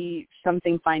be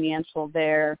something financial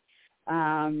there.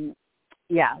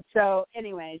 So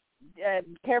anyways,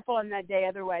 careful on that day.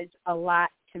 Otherwise, a lot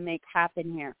to make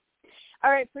happen here. All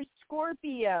right, for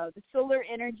Scorpio, the solar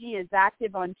energy is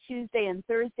active on Tuesday and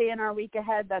Thursday in our week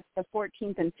ahead. That's the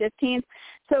 14th and 15th.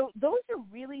 So those are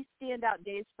really standout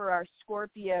days for our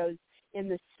Scorpios in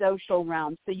the social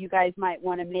realm. So you guys might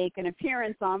want to make an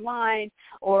appearance online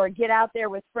or get out there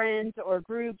with friends or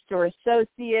groups or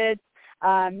associates,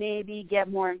 maybe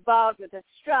get more involved with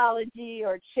astrology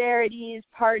or charities,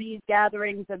 parties,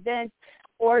 gatherings, events.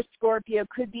 Or Scorpio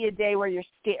could be a day where you're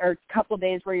or a couple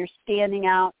days where you're standing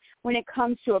out when it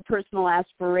comes to a personal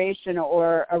aspiration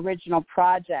or original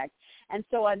project. And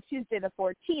so on Tuesday the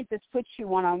 14th, this puts you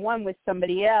one-on-one with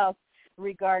somebody else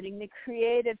regarding the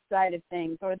creative side of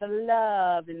things, or the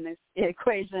love in this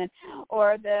equation,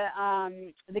 or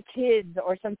the kids,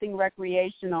 or something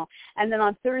recreational. And then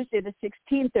on Thursday the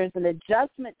 16th, there's an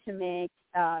adjustment to make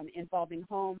involving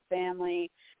home, family,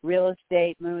 real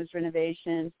estate, moves,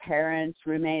 renovations, parents,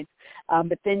 roommates.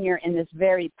 But then you're in this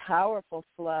very powerful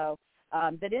flow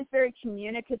that is very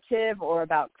communicative, or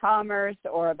about commerce,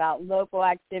 or about local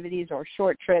activities or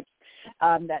short trips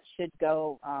that should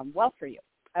go well for you.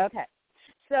 Okay.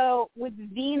 So with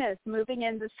Venus moving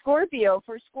into Scorpio,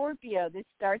 for Scorpio, this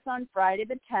starts on Friday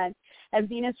the 10th, and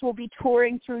Venus will be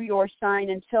touring through your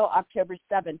sign until October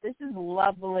 7th. This is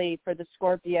lovely for the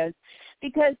Scorpios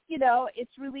because,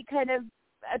 it's really kind of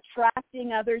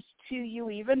attracting others to you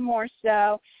even more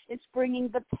so. It's bringing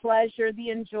the pleasure, the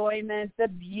enjoyment, the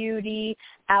beauty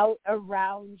out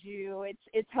around you.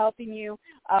 It's helping you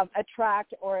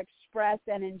attract or express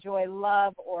and enjoy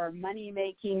love or money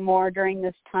making more during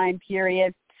this time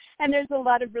period. And there's a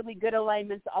lot of really good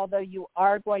alignments, although you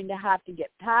are going to have to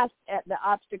get past the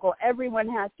obstacle. Everyone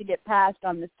has to get past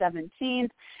on the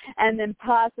 17th, and then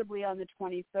possibly on the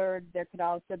 23rd, there could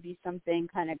also be something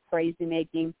kind of crazy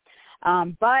making.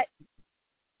 But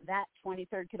that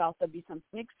 23rd could also be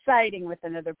something exciting with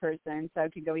another person, so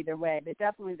it could go either way. But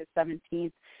definitely the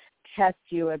 17th tests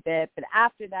you a bit. But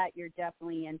after that, you're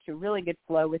definitely into really good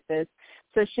flow with this.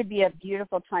 So it should be a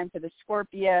beautiful time for the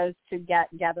Scorpios to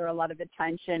gather a lot of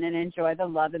attention and enjoy the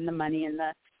love and the money and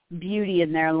the beauty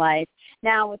in their life.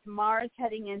 Now, with Mars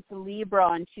heading into Libra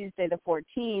on Tuesday the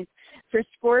 14th, for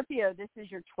Scorpio, this is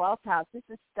your 12th house. This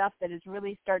is stuff that is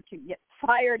really start to get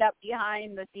fired up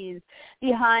behind the scenes,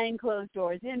 behind closed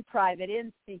doors, in private,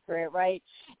 in secret, right?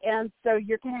 And so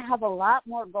you're going to have a lot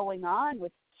more going on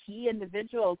with key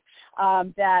individuals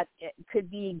that could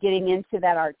be getting into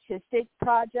that artistic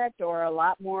project, or a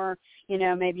lot more,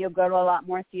 maybe you'll go to a lot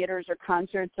more theaters or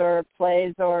concerts or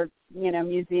plays or,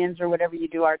 museums or whatever you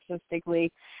do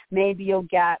artistically. Maybe you'll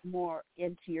get more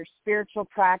into your spiritual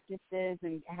practices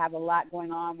and have a lot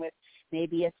going on with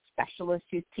maybe a specialist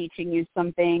who's teaching you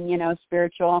something,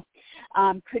 spiritual.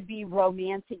 Could be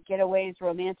romantic getaways,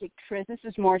 romantic trips. This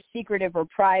is more secretive or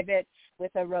private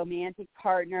with a romantic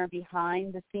partner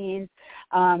behind the scenes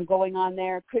going on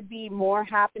there. Could be more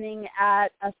happening at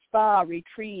a spa,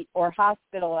 retreat, or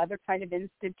hospital, other kind of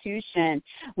institution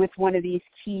with one of these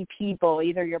key people.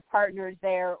 Either your partner's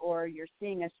there or you're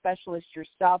seeing a specialist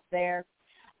yourself there.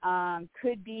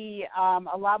 Could be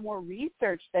a lot more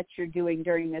research that you're doing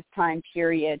during this time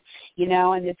period,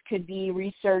 and this could be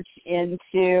research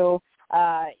into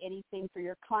anything for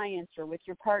your clients or with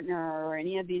your partner or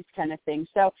any of these kind of things.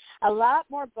 So a lot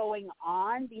more going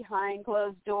on behind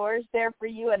closed doors there for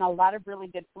you, and a lot of really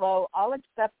good flow, all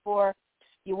except for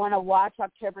you want to watch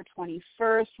October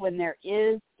 21st when there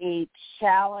is a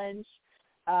challenge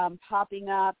popping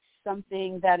up,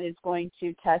 something that is going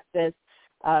to test this.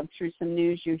 Through some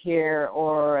news you hear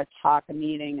or a talk, a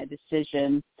meeting, a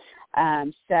decision.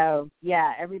 So,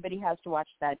 yeah, everybody has to watch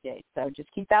that date. So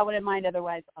just keep that one in mind.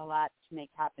 Otherwise, a lot to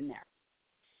make happen there.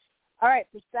 All right,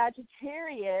 for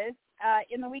Sagittarius,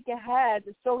 in the week ahead,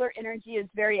 the solar energy is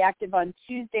very active on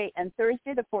Tuesday and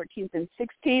Thursday, the 14th and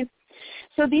 16th.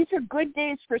 So these are good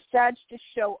days for Sag to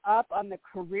show up on the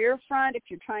career front if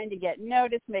you're trying to get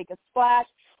noticed, make a splash,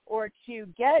 or to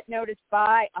get noticed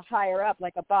by a higher up,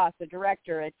 like a boss, a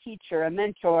director, a teacher, a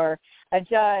mentor, a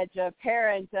judge, a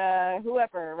parent,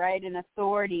 whoever, right, an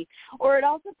authority. Or it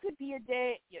also could be a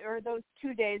day or those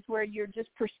 2 days where you're just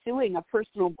pursuing a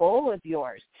personal goal of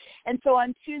yours. And so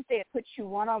on Tuesday, it puts you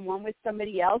one-on-one with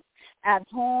somebody else at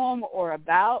home or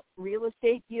about real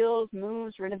estate deals,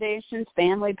 moves, renovations,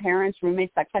 family, parents,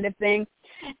 roommates, that kind of thing.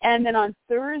 And then on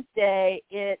Thursday,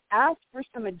 it asks for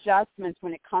some adjustments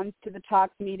when it comes to the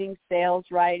talks, meetings, sales,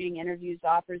 writing, interviews,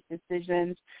 offers,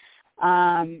 decisions,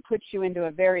 puts you into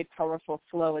a very powerful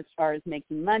flow as far as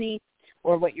making money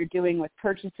or what you're doing with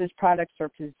purchases, products, or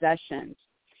possessions.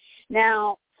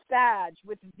 Now, Sag,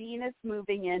 with Venus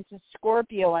moving into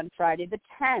Scorpio on Friday the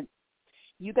 10th,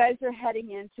 you guys are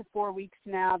heading into 4 weeks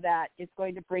now that is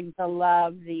going to bring the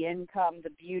love, the income, the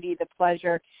beauty, the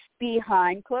pleasure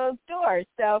behind closed doors.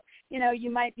 So, you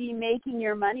might be making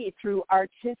your money through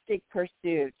artistic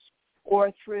pursuits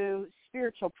or through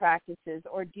spiritual practices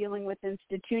or dealing with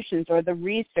institutions or the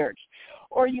research.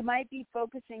 Or you might be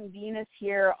focusing Venus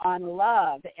here on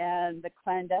love and the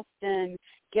clandestine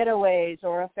getaways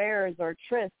or affairs or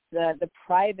trysts, the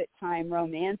private time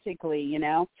romantically,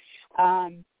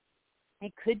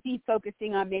 It could be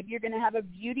focusing on maybe you're going to have a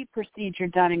beauty procedure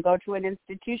done and go to an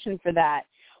institution for that.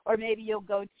 Or maybe you'll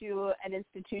go to an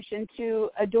institution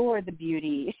to adore the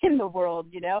beauty in the world,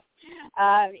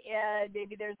 And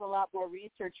maybe there's a lot more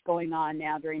research going on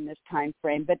now during this time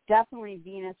frame. But definitely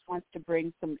Venus wants to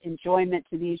bring some enjoyment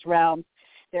to these realms.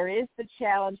 There is the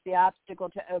challenge, the obstacle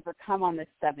to overcome on the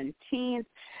 17th.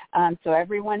 So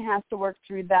everyone has to work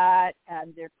through that.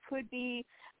 There could be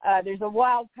there's a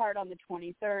wild card on the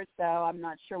 23rd, so I'm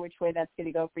not sure which way that's going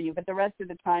to go for you. But the rest of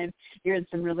the time, you're in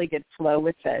some really good flow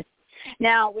with this.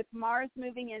 Now, with Mars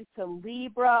moving into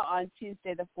Libra on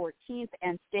Tuesday the 14th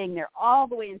and staying there all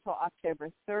the way until October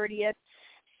 30th,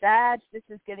 Sag, this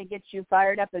is going to get you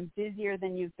fired up and busier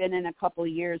than you've been in a couple of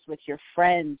years with your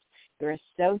friends, your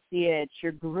associates,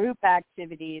 your group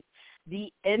activities,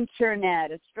 the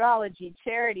internet, astrology,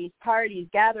 charities, parties,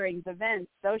 gatherings,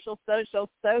 events, social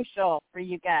for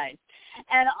you guys.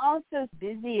 And also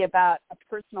busy about a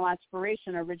personal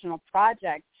aspiration, original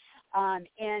project,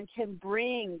 and can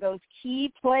bring those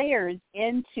key players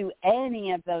into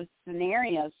any of those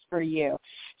scenarios for you.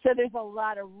 So there's a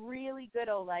lot of really good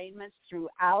alignments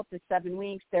throughout the 7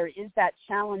 weeks. There is that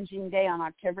challenging day on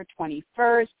October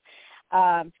 21st.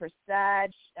 For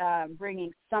Sag,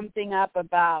 bringing something up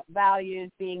about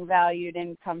values, being valued,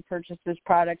 income, purchases,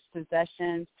 products,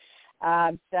 possessions.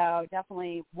 So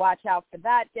definitely watch out for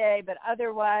that day. But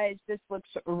otherwise, this looks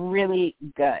really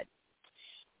good.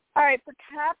 All right, for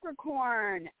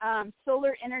Capricorn,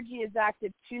 solar energy is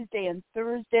active Tuesday and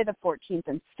Thursday, the 14th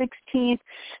and 16th.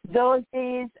 Those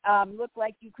days look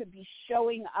like you could be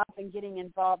showing up and getting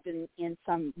involved in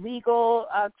some legal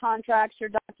contracts or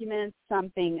documents,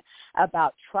 something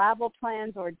about travel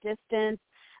plans or distance,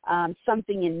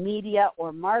 something in media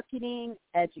or marketing,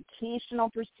 educational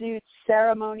pursuits,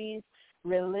 ceremonies,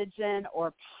 religion,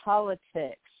 or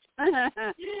politics.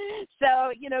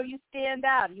 So, you stand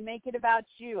out. You make it about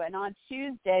you. And on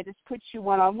Tuesday, this puts you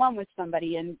one-on-one with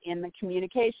somebody in the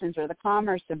communications or the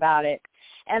commerce about it.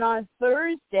 And on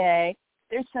Thursday,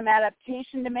 there's some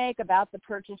adaptation to make about the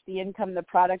purchase, the income, the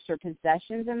products or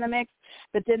possessions in the mix.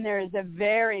 But then there is a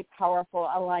very powerful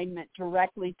alignment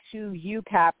directly to you,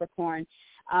 Capricorn.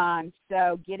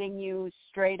 So getting you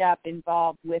straight up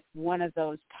involved with one of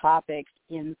those topics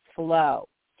in flow.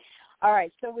 All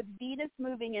right, so with Venus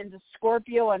moving into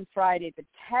Scorpio on Friday the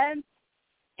 10th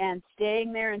and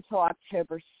staying there until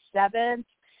October 7th,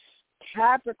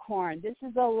 Capricorn, this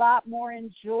is a lot more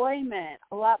enjoyment,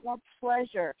 a lot more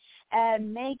pleasure,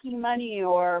 and making money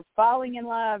or falling in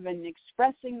love and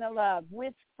expressing the love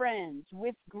with friends,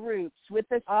 with groups, with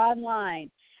this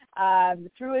online,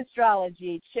 through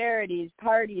astrology, charities,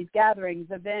 parties, gatherings,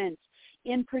 events,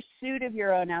 in pursuit of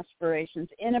your own aspirations,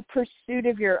 in a pursuit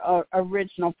of your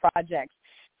original projects.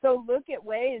 So look at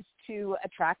ways to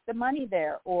attract the money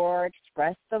there or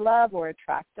express the love or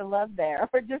attract the love there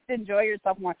or just enjoy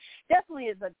yourself more. Definitely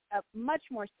is a much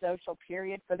more social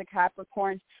period for the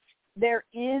Capricorns. There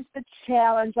is the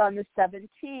challenge on the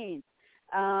 17th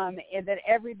that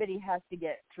everybody has to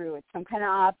get through. It's some kind of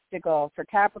obstacle. For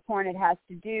Capricorn, it has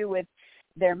to do with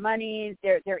their money,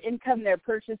 their income, their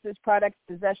purchases, products,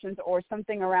 possessions, or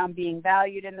something around being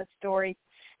valued in the story.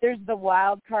 There's the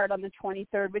wild card on the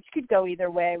 23rd, which could go either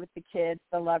way with the kids,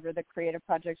 the lover, the creative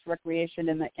projects, recreation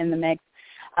in the mix.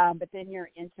 But then you're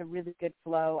into really good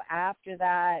flow after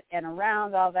that and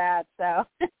around all that. So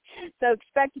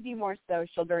expect to be more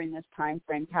social during this time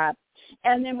frame, Cap.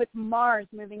 And then with Mars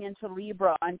moving into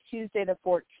Libra on Tuesday the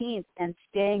 14th and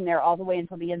staying there all the way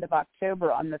until the end of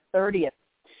October on the 30th.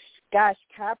 Gosh,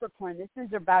 Capricorn, this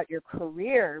is about your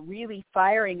career, really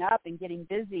firing up and getting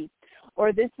busy.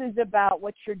 Or this is about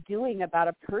what you're doing about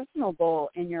a personal goal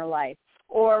in your life,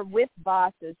 or with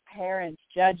bosses, parents,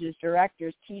 judges,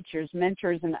 directors, teachers,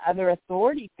 mentors, and other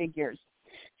authority figures.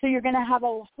 So you're going to have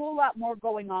a whole lot more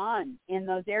going on in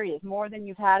those areas, more than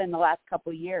you've had in the last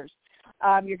couple of years.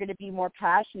 You're going to be more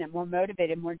passionate, more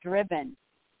motivated, more driven.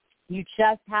 You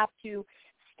just have to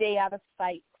stay out of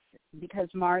sight, because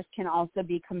Mars can also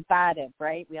be combative,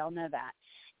 right? We all know that.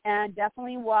 And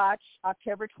definitely watch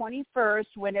October 21st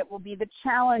when it will be the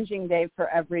challenging day for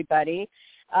everybody.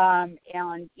 And,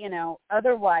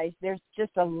 otherwise there's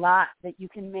just a lot that you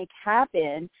can make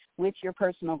happen with your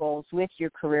personal goals, with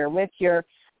your career, with your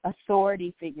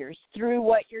authority figures, through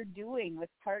what you're doing with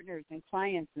partners and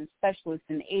clients and specialists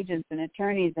and agents and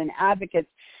attorneys and advocates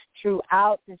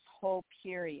throughout this whole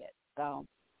period. So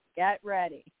get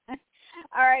ready.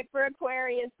 All right, for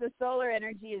Aquarius, the solar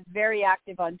energy is very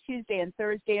active on Tuesday and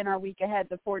Thursday in our week ahead,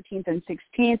 the 14th and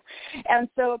 16th. And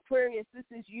so Aquarius, this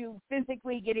is you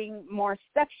physically getting more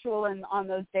sexual on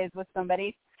those days with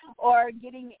somebody, or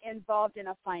getting involved in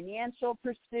a financial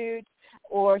pursuit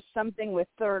or something with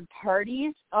third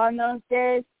parties on those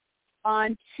days.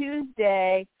 On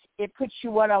Tuesday, it puts you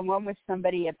one-on-one with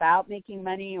somebody about making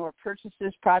money or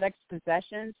purchases, products,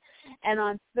 possessions. And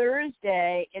on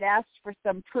Thursday, it asks for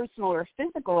some personal or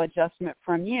physical adjustment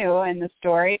from you in the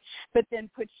story, but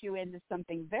then puts you into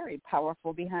something very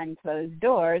powerful behind closed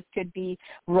doors. Could be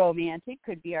romantic,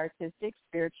 could be artistic,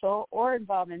 spiritual, or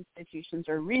involve institutions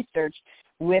or research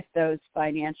with those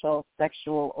financial,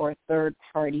 sexual, or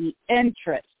third-party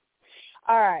interests.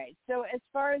 All right, so as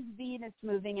far as Venus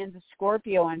moving into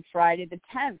Scorpio on Friday the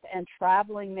 10th and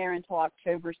traveling there until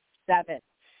October 7th,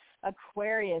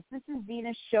 Aquarius, this is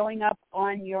Venus showing up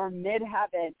on your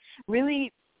midheaven,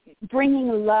 really bringing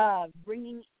love,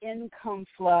 bringing income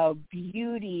flow,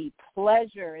 beauty,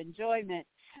 pleasure, enjoyment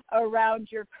around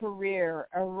your career,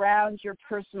 around your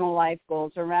personal life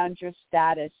goals, around your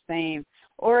status, fame,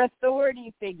 or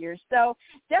authority figures. So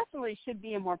definitely should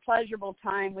be a more pleasurable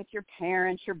time with your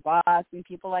parents, your boss, and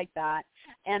people like that,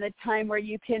 and a time where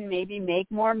you can maybe make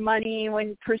more money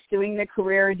when pursuing the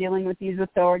career, dealing with these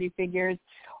authority figures,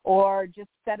 or just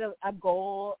set a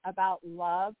goal about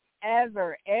love.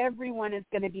 Everyone is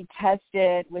going to be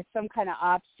tested with some kind of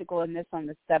obstacle in this on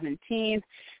the 17th.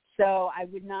 So I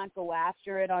would not go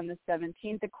after it on the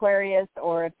 17th, Aquarius,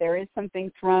 or if there is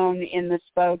something thrown in the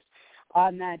spokes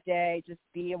on that day, just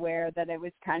be aware that it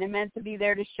was kind of meant to be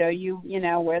there to show you,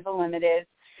 where the limit is.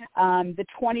 The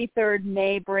 23rd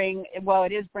may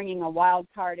it is bringing a wild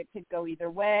card. It could go either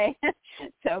way.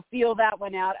 So feel that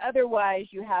one out. Otherwise,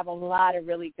 you have a lot of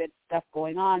really good stuff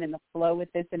going on in the flow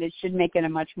with this, and it should make it a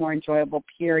much more enjoyable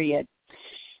period.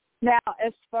 Now,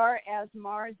 as far as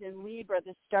Mars in Libra,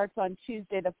 this starts on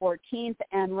Tuesday the 14th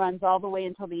and runs all the way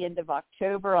until the end of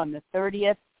October on the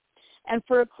 30th. And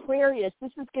for Aquarius,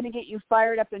 this is going to get you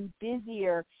fired up and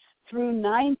busier through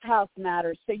ninth house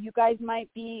matters. So you guys might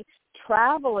be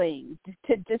traveling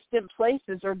to distant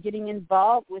places or getting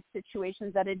involved with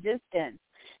situations at a distance.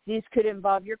 These could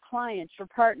involve your clients, your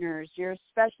partners, your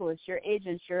specialists, your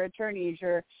agents, your attorneys,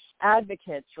 your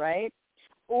advocates, right?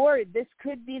 Or this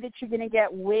could be that you're going to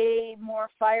get way more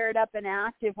fired up and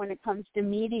active when it comes to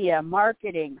media,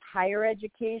 marketing, higher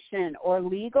education, or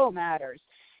legal matters,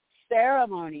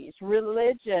 ceremonies,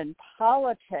 religion,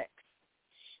 politics.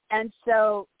 And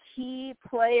so key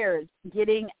players,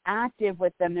 getting active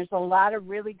with them. There's a lot of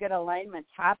really good alignments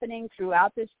happening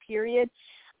throughout this period,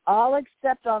 all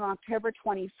except on October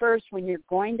 21st, when you're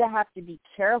going to have to be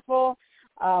careful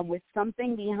with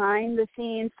something behind the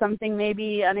scenes, something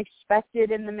maybe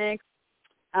unexpected in the mix.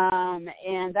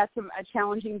 And that's a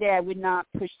challenging day. I would not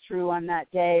push through on that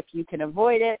day if you can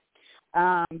avoid it.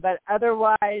 But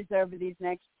otherwise, over these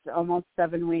next almost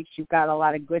 7 weeks, you've got a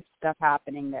lot of good stuff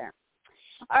happening there.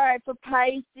 All right, for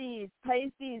Pisces.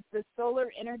 Pisces, the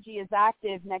solar energy is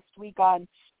active next week on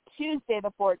Tuesday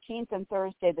the 14th and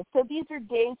Thursday. So these are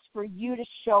days for you to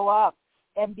show up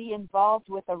and be involved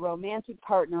with a romantic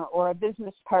partner or a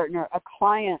business partner, a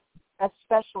client, a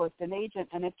specialist, an agent,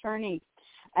 an attorney,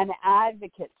 an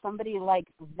advocate, somebody like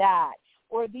that.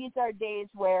 Or these are days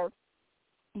where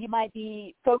you might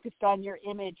be focused on your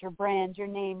image, your brand, your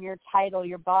name, your title,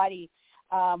 your body,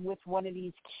 with one of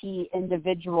these key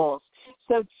individuals.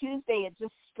 So Tuesday, it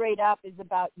just straight up is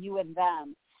about you and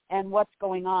them and what's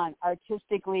going on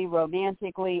artistically,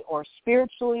 romantically, or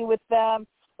spiritually with them,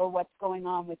 or what's going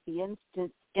on with the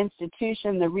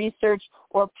institution, the research,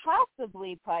 or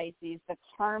possibly, Pisces, the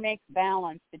karmic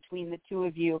balance between the two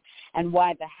of you and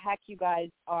why the heck you guys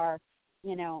are,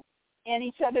 in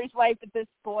each other's life at this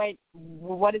point.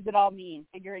 What does it all mean?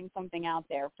 Figuring something out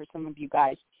there for some of you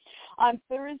guys. On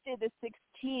Thursday the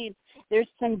 16th, there's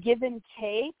some give and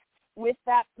take with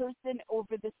that person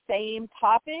over the same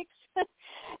topics.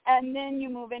 And then you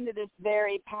move into this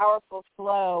very powerful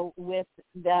flow with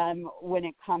them when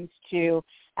it comes to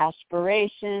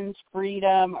aspirations,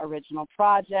 freedom, original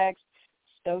projects,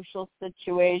 social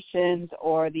situations,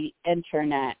 or the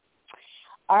internet.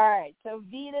 All right, so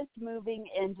Venus moving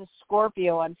into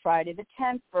Scorpio on Friday the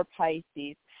 10th for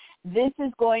Pisces. This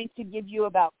is going to give you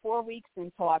about 4 weeks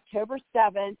until October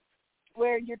 7th,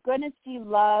 where you're going to see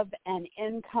love and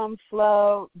income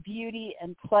flow, beauty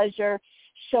and pleasure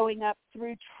showing up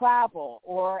through travel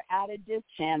or at a distance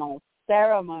channel,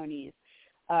 ceremonies,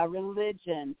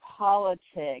 religion,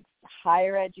 politics,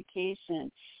 higher education,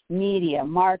 media,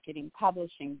 marketing,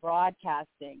 publishing,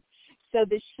 broadcasting. So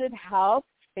this should help.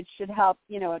 It should help,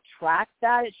 attract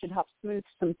that. It should help smooth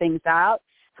some things out.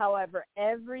 However,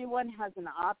 everyone has an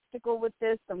obstacle with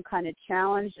this, some kind of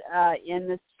challenge in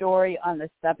the story on the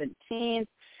 17th,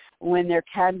 when there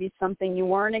can be something you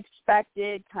weren't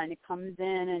expected, kind of comes in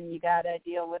and you got to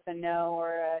deal with a no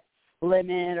or a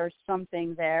limit or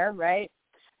something there, right?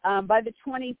 By the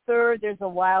 23rd, there's a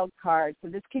wild card. So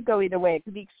this could go either way. It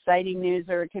could be exciting news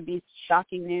or it could be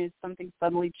shocking news, something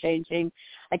suddenly changing.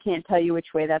 I can't tell you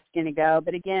which way that's going to go.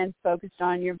 But again, focused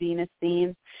on your Venus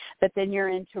themes. But then you're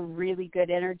into really good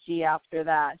energy after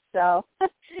that. So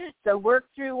work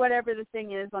through whatever the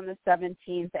thing is on the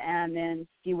 17th and then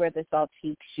see where this all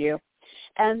takes you.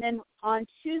 And then on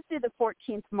Tuesday the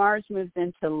 14th, Mars moves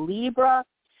into Libra.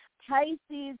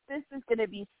 Pisces, this is going to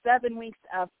be 7 weeks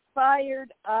of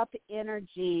fired up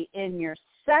energy in your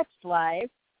sex life,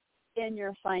 in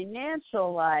your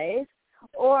financial life,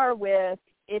 or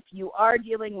if you are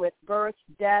dealing with birth,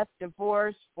 death,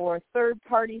 divorce, or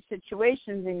third-party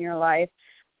situations in your life,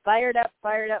 fired up,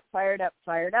 fired up, fired up,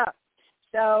 fired up.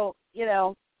 So,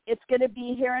 it's going to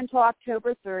be here until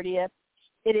October 30th.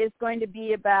 It is going to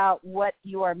be about what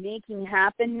you are making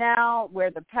happen now,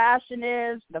 where the passion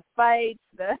is, the fights,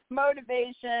 the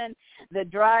motivation, the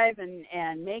drive,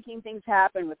 and making things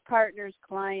happen with partners,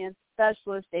 clients,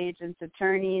 specialists, agents,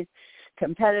 attorneys,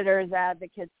 competitors,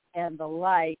 advocates, and the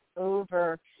like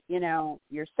over,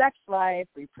 your sex life,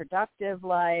 reproductive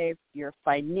life, your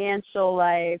financial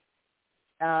life,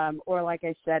 or like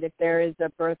I said, if there is a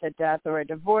birth, a death, or a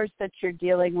divorce that you're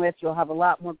dealing with, you'll have a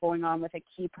lot more going on with a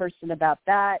key person about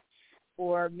that,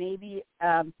 or maybe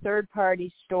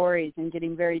third-party stories and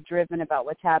getting very driven about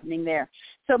what's happening there.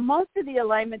 So most of the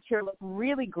alignments here look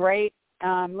really great.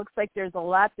 Looks like there's a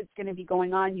lot that's going to be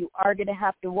going on. You are going to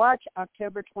have to watch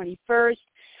October 21st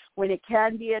when it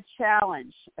can be a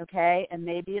challenge, okay, and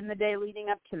maybe in the day leading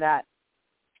up to that.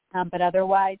 But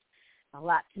otherwise, a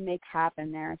lot to make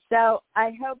happen there. So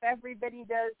I hope everybody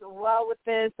does well with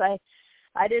this.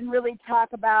 I didn't really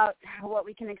talk about what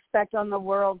we can expect on the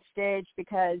world stage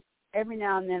because every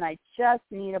now and then I just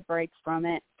need a break from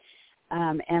it.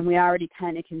 and we already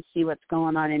kind of can see what's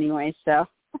going on anyway. So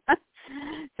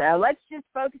so let's just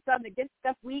focus on the good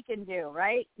stuff we can do,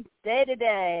 right? Day to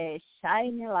day,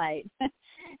 shine your light.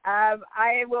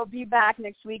 I will be back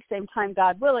next week, same time,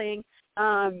 God willing.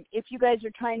 If you guys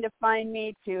are trying to find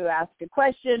me to ask a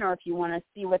question, or if you want to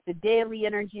see what the daily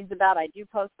energy is about, I do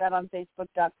post that on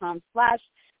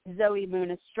Facebook.com/Zoe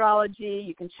Moon Astrology.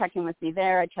 You can check in with me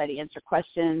there. I try to answer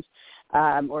questions.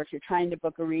 Or if you're trying to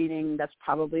book a reading, that's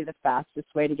probably the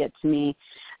fastest way to get to me.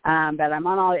 But I'm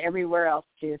on everywhere else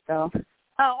too, so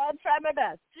I'll try my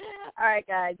best. All right,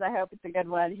 guys. I hope it's a good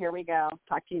one. Here we go.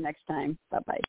 Talk to you next time. Bye-bye.